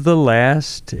 Friday is the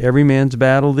last Every Man's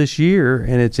Battle this year,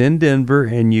 and it's in Denver,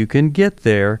 and you can get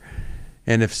there.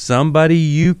 And if somebody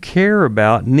you care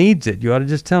about needs it, you ought to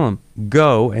just tell them,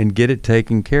 go and get it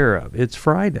taken care of. It's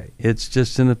Friday. It's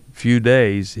just in a few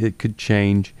days. It could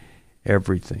change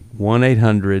everything.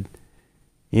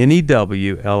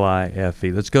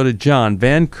 1-800-NEWLIFE. Let's go to John,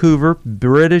 Vancouver,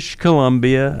 British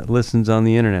Columbia, listens on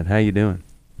the internet. How you doing?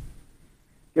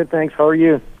 Good, thanks. How are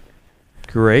you?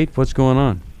 Great. What's going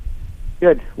on?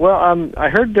 Good. Well, I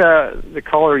heard the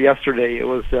caller yesterday. It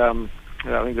was, I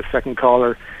think, the second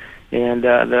caller, and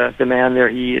the man there,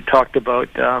 he talked about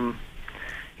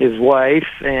his wife,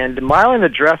 and Mylan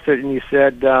addressed it, and he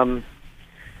said,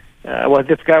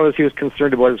 this guy he was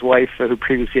concerned about his wife who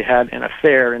previously had an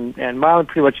affair, and Mylan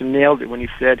pretty much nailed it when he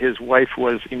said his wife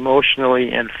was emotionally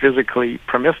and physically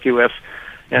promiscuous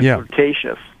and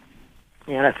flirtatious.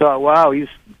 And I thought, wow, he's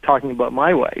talking about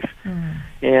my wife.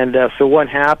 And so what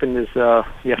happened is, 5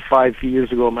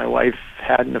 years ago, my wife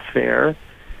had an affair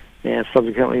and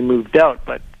subsequently moved out.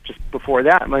 But just before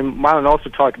that, Mylan also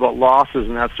talked about losses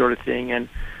and that sort of thing. And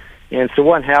so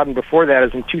what happened before that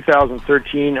is in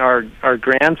 2013, our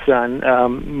grandson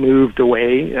moved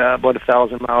away, about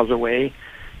 1,000 miles away,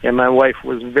 and my wife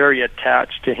was very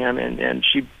attached to him, and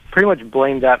she pretty much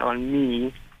blamed that on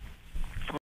me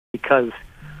because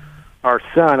our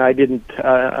son, I didn't.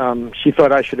 She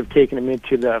thought I should have taken him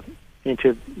into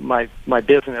my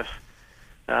business,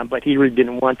 but he really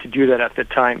didn't want to do that at the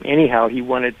time. Anyhow,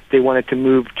 they wanted to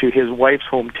move to his wife's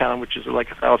hometown, which is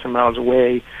like 1,000 miles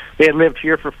away. They had lived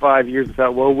here for 5 years. I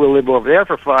thought, well, we'll live over there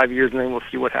for 5 years, and then we'll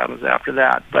see what happens after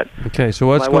that. But okay, so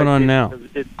what's going on now?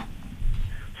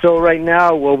 So right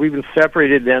now, well, we've been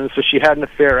separated then. So she had an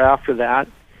affair after that,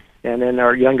 and then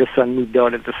our youngest son moved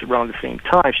out at around the same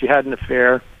time. She had an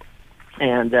affair.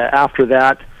 And after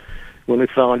that, when we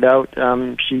found out,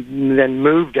 she then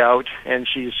moved out, and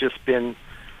she's just been,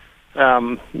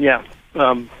 as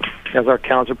our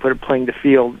counselor put it, playing the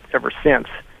field ever since.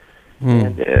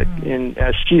 And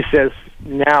as she says,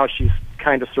 now she's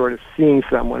kind of sort of seeing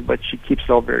someone, but she keeps it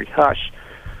all very hush.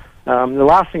 The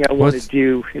last thing I want to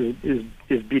do is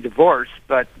be divorced,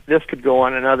 but this could go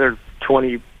on another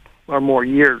 20 or more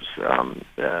years,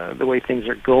 the way things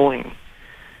are going.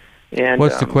 And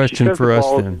what's the question for us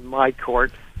then? In my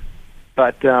court,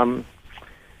 but in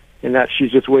that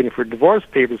she's just waiting for divorce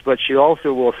papers. But she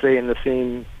also will say in the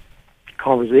same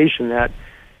conversation that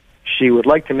she would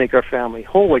like to make our family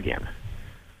whole again.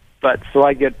 But so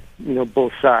I get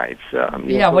both sides.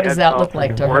 What does that look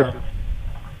like to her?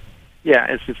 Yeah,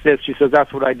 it's just this. She says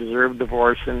that's what I deserve,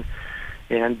 divorce, but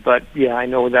I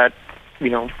know that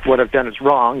what I've done is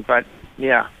wrong. But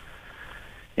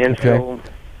and so.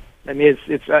 I mean,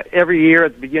 it's every year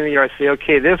at the beginning of the year I say,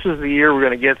 okay, this is the year we're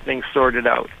going to get things sorted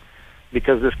out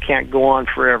because this can't go on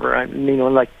forever.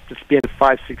 Like it's been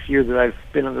 5-6 years that I've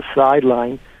been on the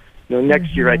sideline,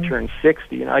 next year I turn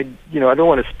 60, and I don't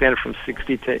want to spend from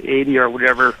 60 to 80 or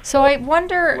whatever. So I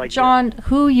wonder, John,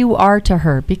 who you are to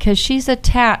her, because she's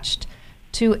attached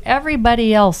to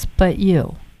everybody else but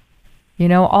you.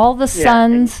 All the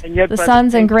sons, and yet the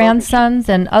sons and grandsons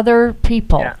and other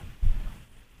people.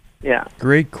 Yeah.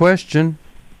 Great question.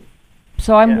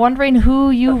 So I'm wondering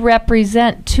who you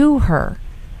represent to her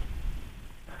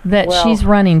that she's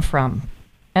running from.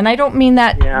 And I don't mean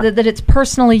that it's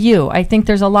personally you. I think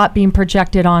there's a lot being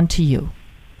projected onto you.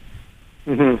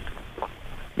 Mm-hmm.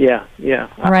 Yeah.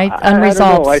 Right? I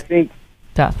Unresolved don't know. I think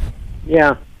stuff.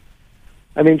 Yeah.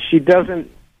 I mean, she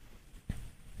doesn't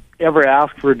ever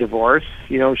ask for a divorce.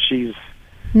 She's...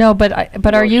 No,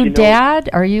 but are you dad?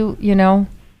 Are you, You're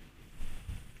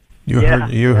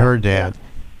her dad.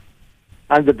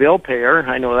 I'm the bill payer.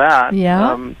 I know that.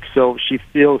 Yeah. So she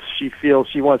feels she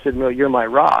wants to admit, you're my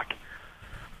rock.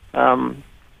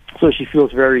 So she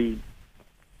feels very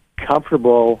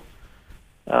comfortable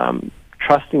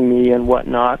trusting me and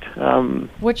whatnot.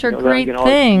 Which are great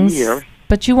things,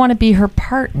 but you want to be her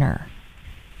partner.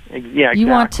 Yeah, exactly. You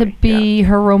want to be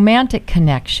her romantic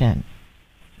connection.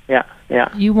 Yeah.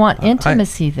 You want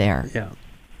intimacy there. Yeah.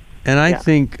 And I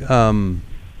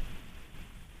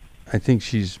think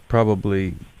she's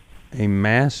probably a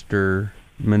master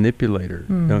manipulator,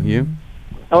 don't you?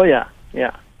 Oh, yeah.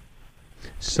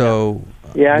 So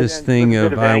this thing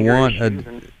of I want a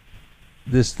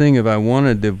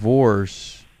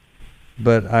divorce,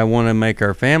 but I want to make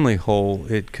our family whole.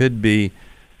 It could be,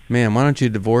 man, why don't you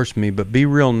divorce me, but be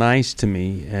real nice to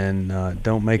me and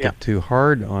don't make it too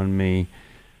hard on me.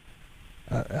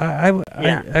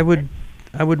 I would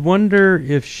wonder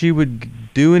if she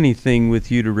would do anything with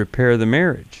you to repair the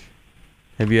marriage.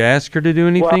 Have you asked her to do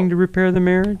anything to repair the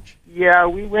marriage? Yeah,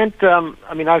 we went.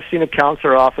 I've seen a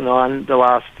counselor off and on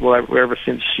ever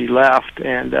since she left,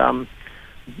 and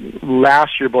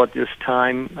last year about this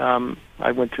time,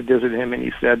 I went to visit him, and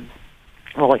he said,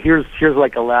 "Well, here's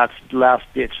like a last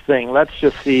ditch thing. Let's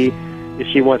just see if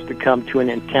she wants to come to an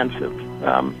intensive."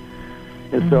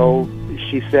 And so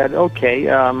she said, "Okay,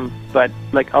 but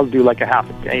I'll do a half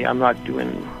a day. I'm not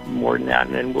doing more than that,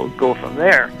 and then we'll go from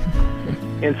there."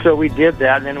 And so we did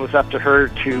that, and then it was up to her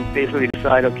to basically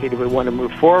decide, okay, do we want to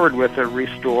move forward with her,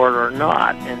 restore or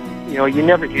not? And, you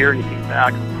never hear anything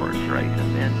back, of course, right?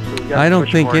 And so I don't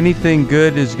think anything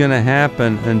good is going to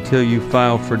happen until you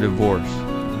file for divorce.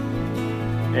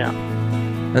 Yeah.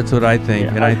 That's what I think.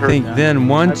 Yeah, and I think then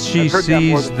once she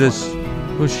sees this,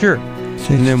 well, sure.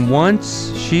 And then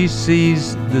once she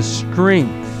sees the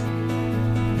strength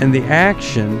and the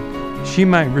action, she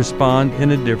might respond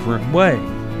in a different way.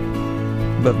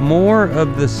 But more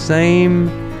of the same,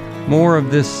 more of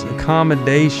this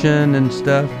accommodation and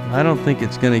stuff, I don't think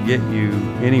it's going to get you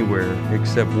anywhere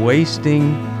except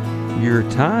wasting your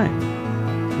time.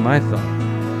 That's my thought.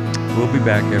 We'll be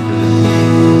back after this.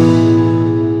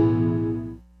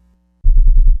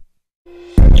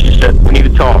 She said, we need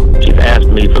to talk. She's asked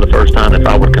me for the first time if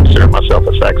I would consider myself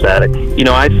a sex addict.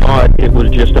 I thought it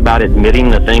was just about admitting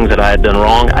the things that I had done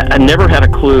wrong. I never had a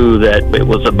clue that it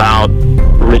was about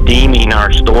redeeming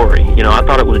our story. I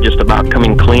thought it was just about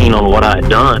coming clean on what I had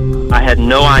done. I had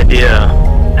no idea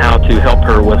how to help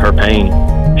her with her pain.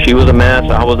 She was a mess,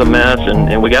 I was a mess,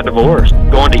 and we got divorced.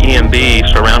 Going to EMB,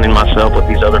 surrounding myself with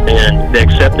these other men, they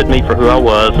accepted me for who I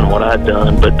was and what I had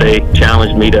done, but they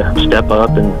challenged me to step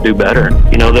up and do better.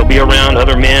 They'll be around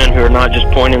other men who are not just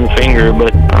pointing the finger,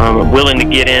 but willing to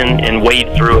get in and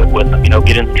wade through it with them,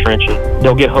 get in the trenches.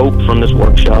 They'll get hope from this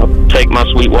workshop. Take my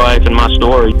sweet wife and my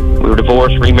story. We were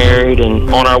divorced, remarried, and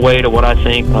on our way to what I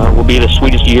think will be the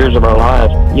sweetest years of our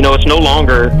lives. It's no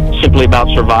longer simply about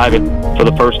surviving. For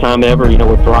the first time ever,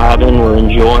 we're thriving, we're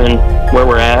enjoying where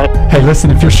we're at. Hey, listen,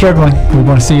 if you're struggling, we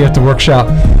want to see you at the workshop.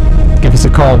 Give us a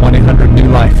call,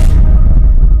 1-800-NEW-LIFE.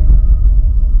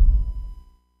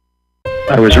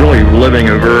 I was really living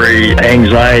a very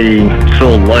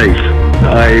anxiety-filled life.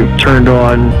 I turned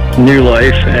on New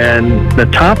Life, and the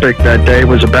topic that day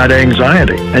was about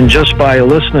anxiety. And just by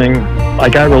listening, I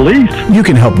got relief. You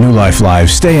can help New Life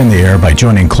Live stay in the air by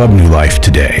joining Club New Life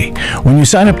today. When you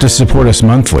sign up to support us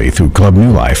monthly through Club New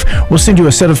Life, we'll send you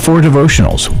a set of 4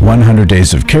 devotionals, 100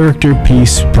 Days of Character,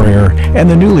 Peace, Prayer, and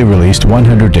the newly released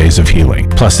 100 Days of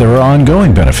Healing. Plus, there are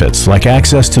ongoing benefits like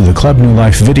access to the Club New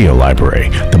Life video library,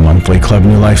 the monthly Club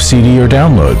New Life CD or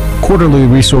download, quarterly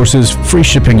resources, free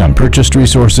shipping on purchased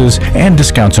resources, and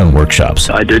discounts on workshops.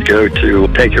 I did go to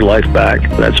Take Your Life Back.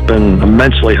 That's been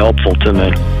immensely helpful to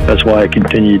me. That's why I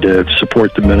continue to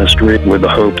support the ministry with the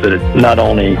hope that not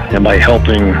only am I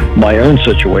helping my own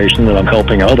situation, that I'm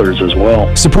helping others as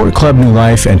well. Support Club New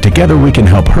Life, and together we can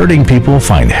help hurting people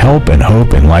find help and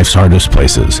hope in life's hardest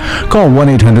places. Call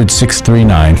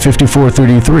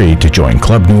 1-800-639-5433 to join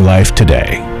Club New Life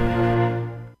today.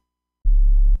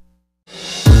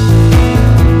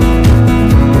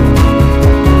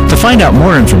 To find out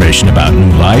more information about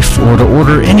New Life or to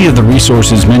order any of the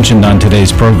resources mentioned on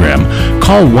today's program,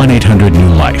 call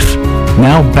 1-800-NEW-LIFE.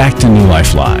 Now back to New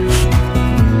Life Live.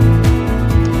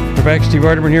 We're back. Steve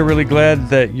Arterburn here. Really glad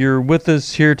that you're with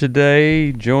us here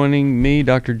today, joining me,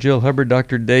 Dr. Jill Hubbard,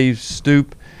 Dr. Dave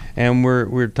Stoop, and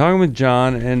we're talking with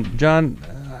John. And John,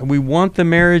 we want the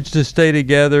marriage to stay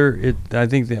together. I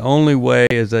think the only way,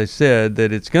 as I said,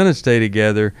 that it's going to stay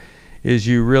together is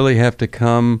you really have to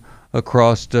come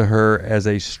across to her as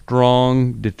a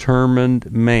strong, determined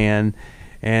man,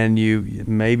 and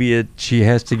she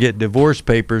has to get divorce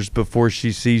papers before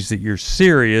she sees that you're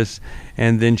serious,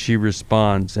 and then she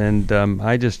responds. And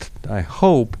I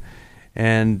hope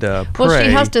and pray. Well,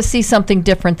 she has to see something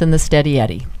different than the steady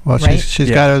Eddie. Well, right?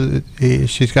 she's got to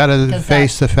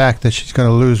face the fact that she's going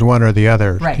to lose one or the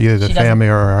other, right. Either the family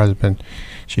or her husband.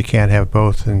 She can't have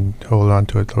both and hold on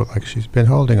to it like she's been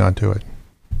holding on to it.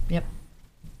 Yep.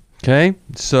 Okay,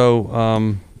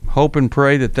 so hope and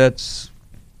pray that that's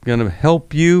going to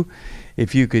help you.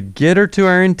 If you could get her to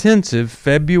our intensive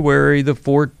February the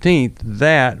 14th,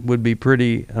 that would be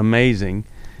pretty amazing.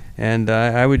 And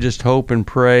I would just hope and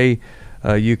pray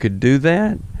you could do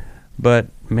that. But,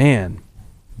 man,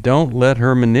 don't let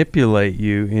her manipulate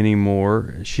you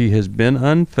anymore. She has been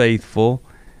unfaithful,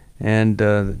 and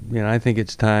I think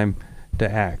it's time to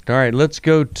act. All right, let's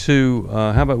go to,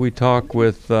 how about we talk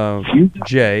with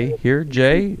Jay here.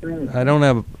 Jay, I don't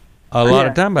have a lot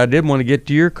of time, but I did want to get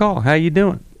to your call. How you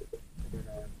doing?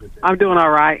 I'm doing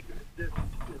all right.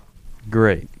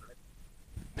 Great.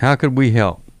 How could we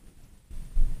help?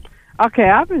 Okay,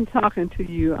 I've been talking to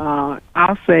you,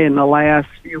 I'll say in the last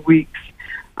few weeks,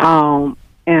 and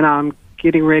I'm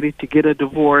getting ready to get a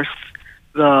divorce.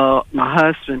 My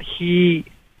husband, he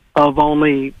of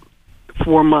only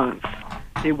 4 months,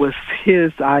 it was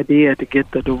his idea to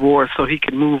get the divorce so he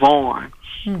could move on.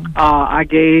 I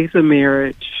gave the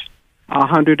marriage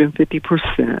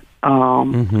 150%.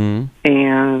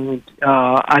 And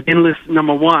I didn't listen.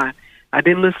 Number one, I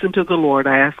didn't listen to the Lord.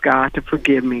 I asked God to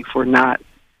forgive me for not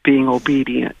being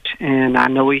obedient, and I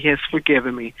know He has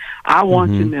forgiven me. I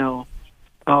want to know,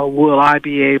 will I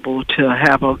be able to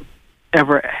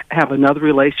ever have another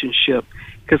relationship?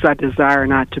 Because I desire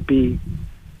not to be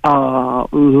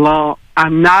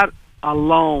I'm not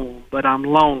alone, but I'm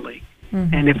lonely.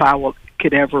 And if I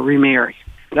could ever remarry,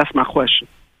 that's my question.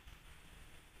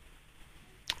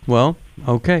 Well,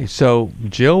 okay. So,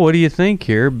 Jill, what do you think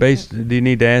here? Do you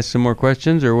need to ask some more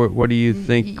questions, or what do you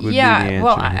think would be the answer?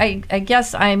 Well, I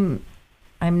guess I'm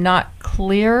not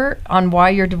clear on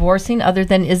why you're divorcing, other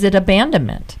than, is it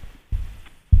abandonment?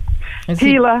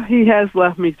 He has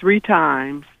left me 3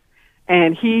 times,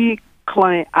 and he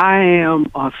claimed I am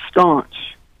a staunch,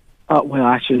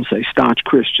 I shouldn't say staunch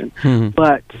Christian,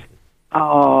 but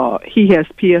he has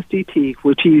PSDT,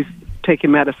 which he's taking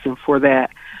medicine for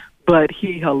that. But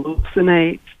he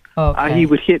hallucinates. Okay. He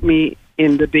would hit me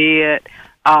in the bed.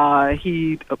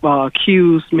 He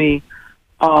accused me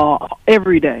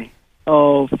every day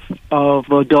of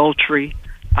adultery.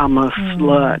 I'm a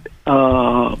slut.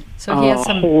 So he has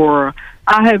some horror.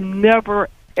 I have never,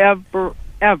 ever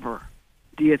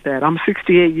did that. I'm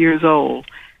 68 years old,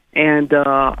 and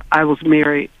I was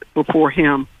married before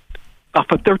him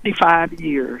for 35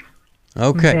 years.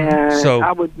 Okay, and so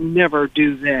I would never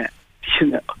do that.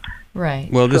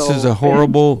 Right. Well, this is a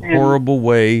horrible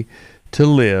way to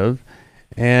live,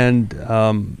 and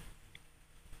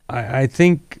I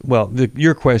think. Well,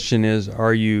 your question is,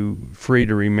 are you free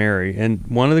to remarry? And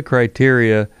one of the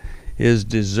criteria is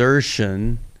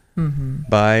desertion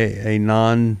by a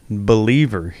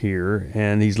non-believer here,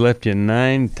 and he's left you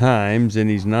 9 times, and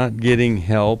he's not getting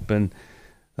help, and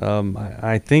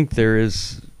I think there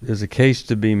is a case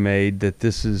to be made that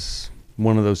this is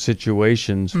one of those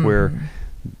situations where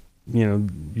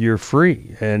you're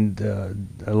free, and a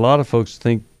lot of folks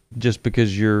think just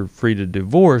because you're free to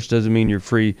divorce doesn't mean you're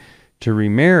free to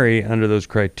remarry under those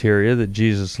criteria that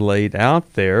Jesus laid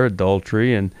out there: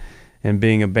 adultery and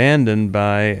being abandoned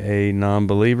by a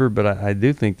non-believer. But I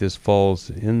do think this falls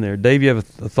in there. Dave, you have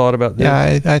a thought about this?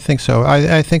 Yeah, I think so.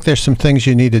 I think there's some things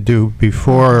you need to do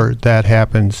before that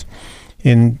happens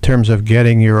in terms of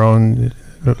getting your own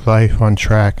life on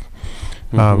track.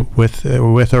 With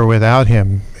or without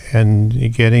him,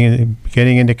 and getting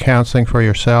into counseling for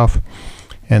yourself,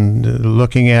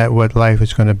 looking at what life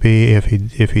is going to be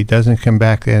if he doesn't come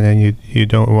back, and then you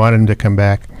don't want him to come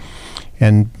back,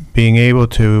 and being able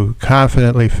to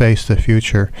confidently face the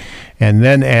future, and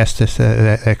then ask this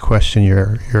that question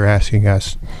you're asking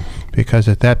us, because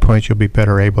at that point you'll be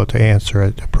better able to answer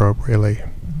it appropriately.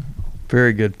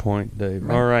 Very good point, Dave.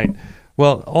 All right.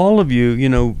 Well, all of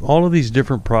you, all of these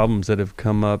different problems that have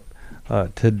come up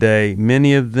today,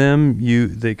 many of them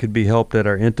they could be helped at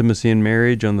our Intimacy and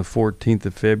Marriage on the 14th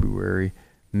of February.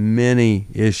 Many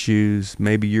issues.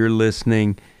 Maybe you're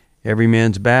listening. Every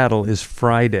Man's Battle is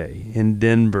Friday in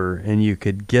Denver, and you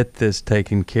could get this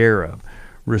taken care of.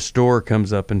 Restore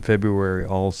comes up in February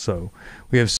also.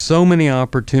 We have so many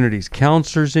opportunities.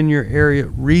 Counselors in your area,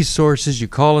 resources. You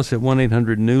call us at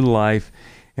 1-800-NEW-LIFE,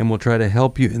 and we'll try to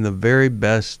help you in the very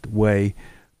best way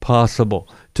possible.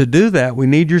 To do that, we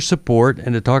need your support,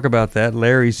 and to talk about that,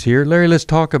 Larry's here. Larry, let's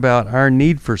talk about our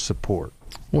need for support.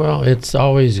 Well, it's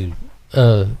always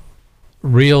a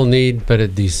real need, but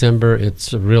in December,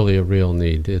 it's really a real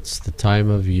need. It's the time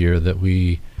of year that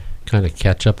we kind of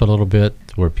catch up a little bit,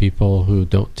 where people who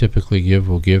don't typically give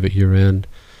will give at year end.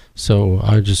 So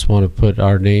I just want to put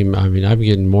our name. I mean, I'm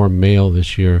getting more mail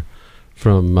this year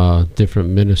from different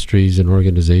ministries and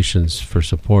organizations for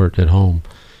support at home.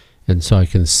 And so I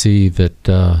can see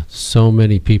that so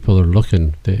many people are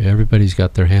looking. Everybody's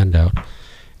got their hand out.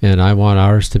 And I want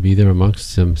ours to be there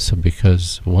amongst them,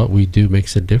 because what we do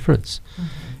makes a difference.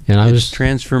 Mm-hmm. And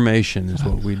transformation is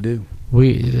what we do.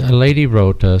 A lady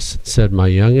wrote us and said, my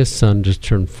youngest son just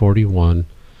turned 41.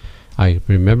 I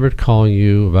remembered calling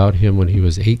you about him when he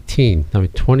was 18. I mean,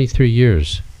 23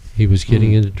 years. He was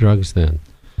getting into drugs then.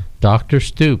 Dr.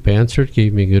 Stoop answered,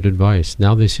 gave me good advice.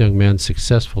 Now this young man's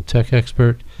successful tech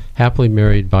expert, happily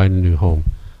married, buying a new home.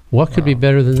 What could be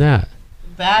better than that?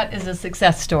 That is a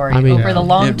success story over the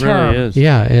long term. Really is.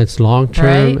 Yeah, it's long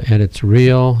term, right? And it's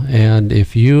real. And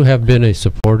if you have been a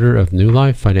supporter of New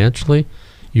Life financially,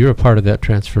 you're a part of that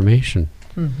transformation.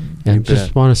 Mm-hmm. And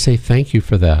just want to say thank you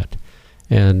for that.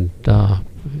 And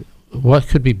what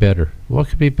could be better? What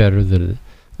could be better than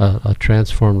a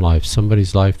transformed life?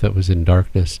 Somebody's life that was in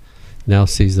darkness now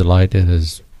sees the light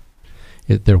and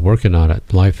they're working on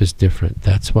it. Life is different.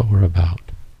 That's what we're about.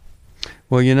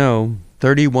 Well,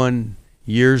 31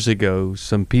 years ago,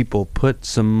 some people put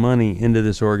some money into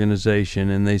this organization,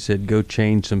 and they said, go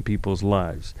change some people's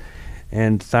lives.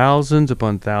 And thousands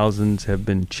upon thousands have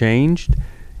been changed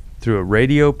through a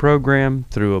radio program,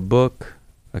 through a book,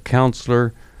 a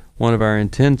counselor, one of our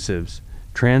intensives.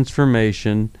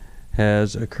 Transformation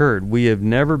has occurred. We have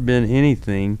never been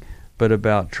anything but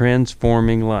about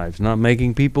transforming lives, not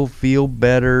making people feel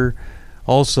better,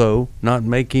 also not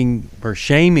making or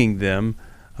shaming them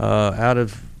out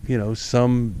of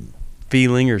some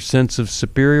feeling or sense of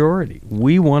superiority.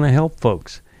 We want to help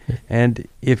folks. And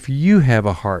if you have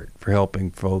a heart for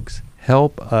helping folks,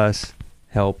 help us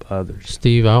help others.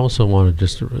 Steve, I also want to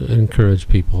just encourage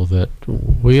people that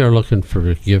we are looking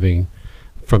for giving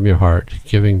from your heart,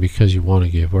 giving because you want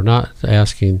to give. We're not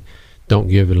asking, don't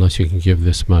give unless you can give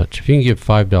this much. If you can give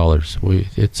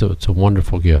 $5, it's a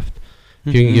wonderful gift.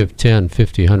 If you can give 10,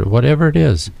 50, 100, whatever it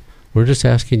is, we're just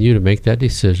asking you to make that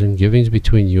decision. Giving's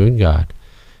between you and God.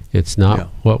 It's not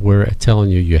what we're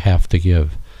telling you have to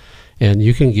give. And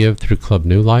you can give through Club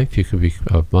New Life. You can be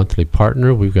a monthly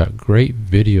partner. We've got great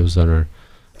videos on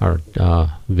our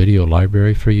video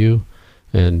library for you,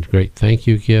 and great thank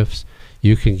you gifts.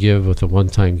 You can give with a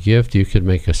one-time gift. You could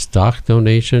make a stock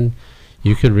donation.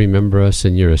 You could remember us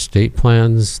in your estate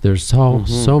plans. There's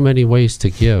so many ways to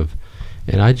give.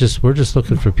 And we're just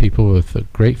looking for people with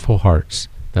grateful hearts.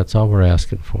 That's all we're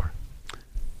asking for.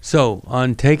 So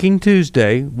on Taking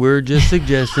Tuesday, we're just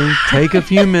suggesting take a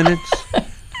few minutes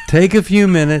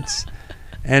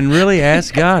and really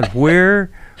ask God, where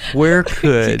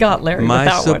could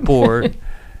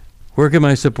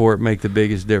my support make the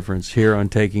biggest difference here on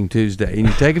Taking Tuesday? And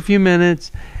you take a few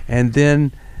minutes, and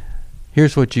then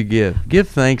here's what you give. Give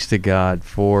thanks to God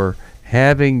for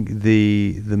having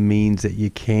the means that you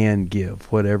can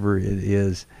give, whatever it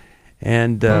is.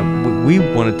 And we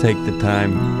want to take the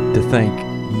time to thank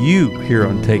you here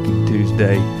on Taking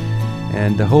Tuesday,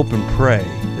 and to hope and pray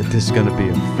that this is going to be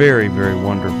a very, very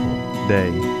wonderful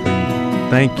day for you.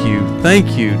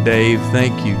 Thank you, Dave.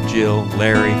 Thank you, Jill,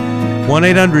 Larry.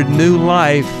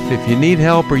 1-800-NEW-LIFE. If you need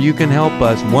help or you can help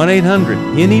us,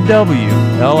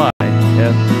 1-800-NEW-LIFE.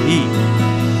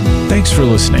 Thanks for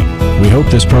listening. We hope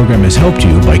this program has helped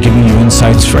you by giving you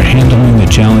insights for handling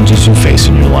the challenges you face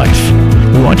in your life.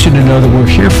 We want you to know that we're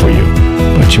here for you,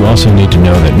 but you also need to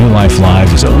know that New Life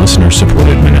Live is a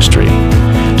listener-supported ministry.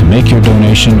 To make your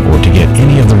donation or to get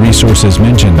any of the resources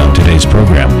mentioned on today's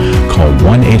program, call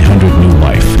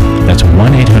 1-800-NEW-LIFE. That's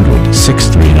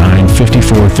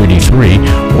 1-800-639-5433,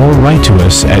 or write to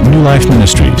us at New Life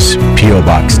Ministries, P.O.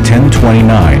 Box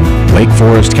 1029, Lake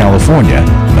Forest, California,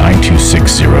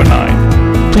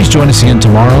 92609. Please join us again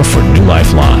tomorrow for New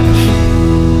Life Live.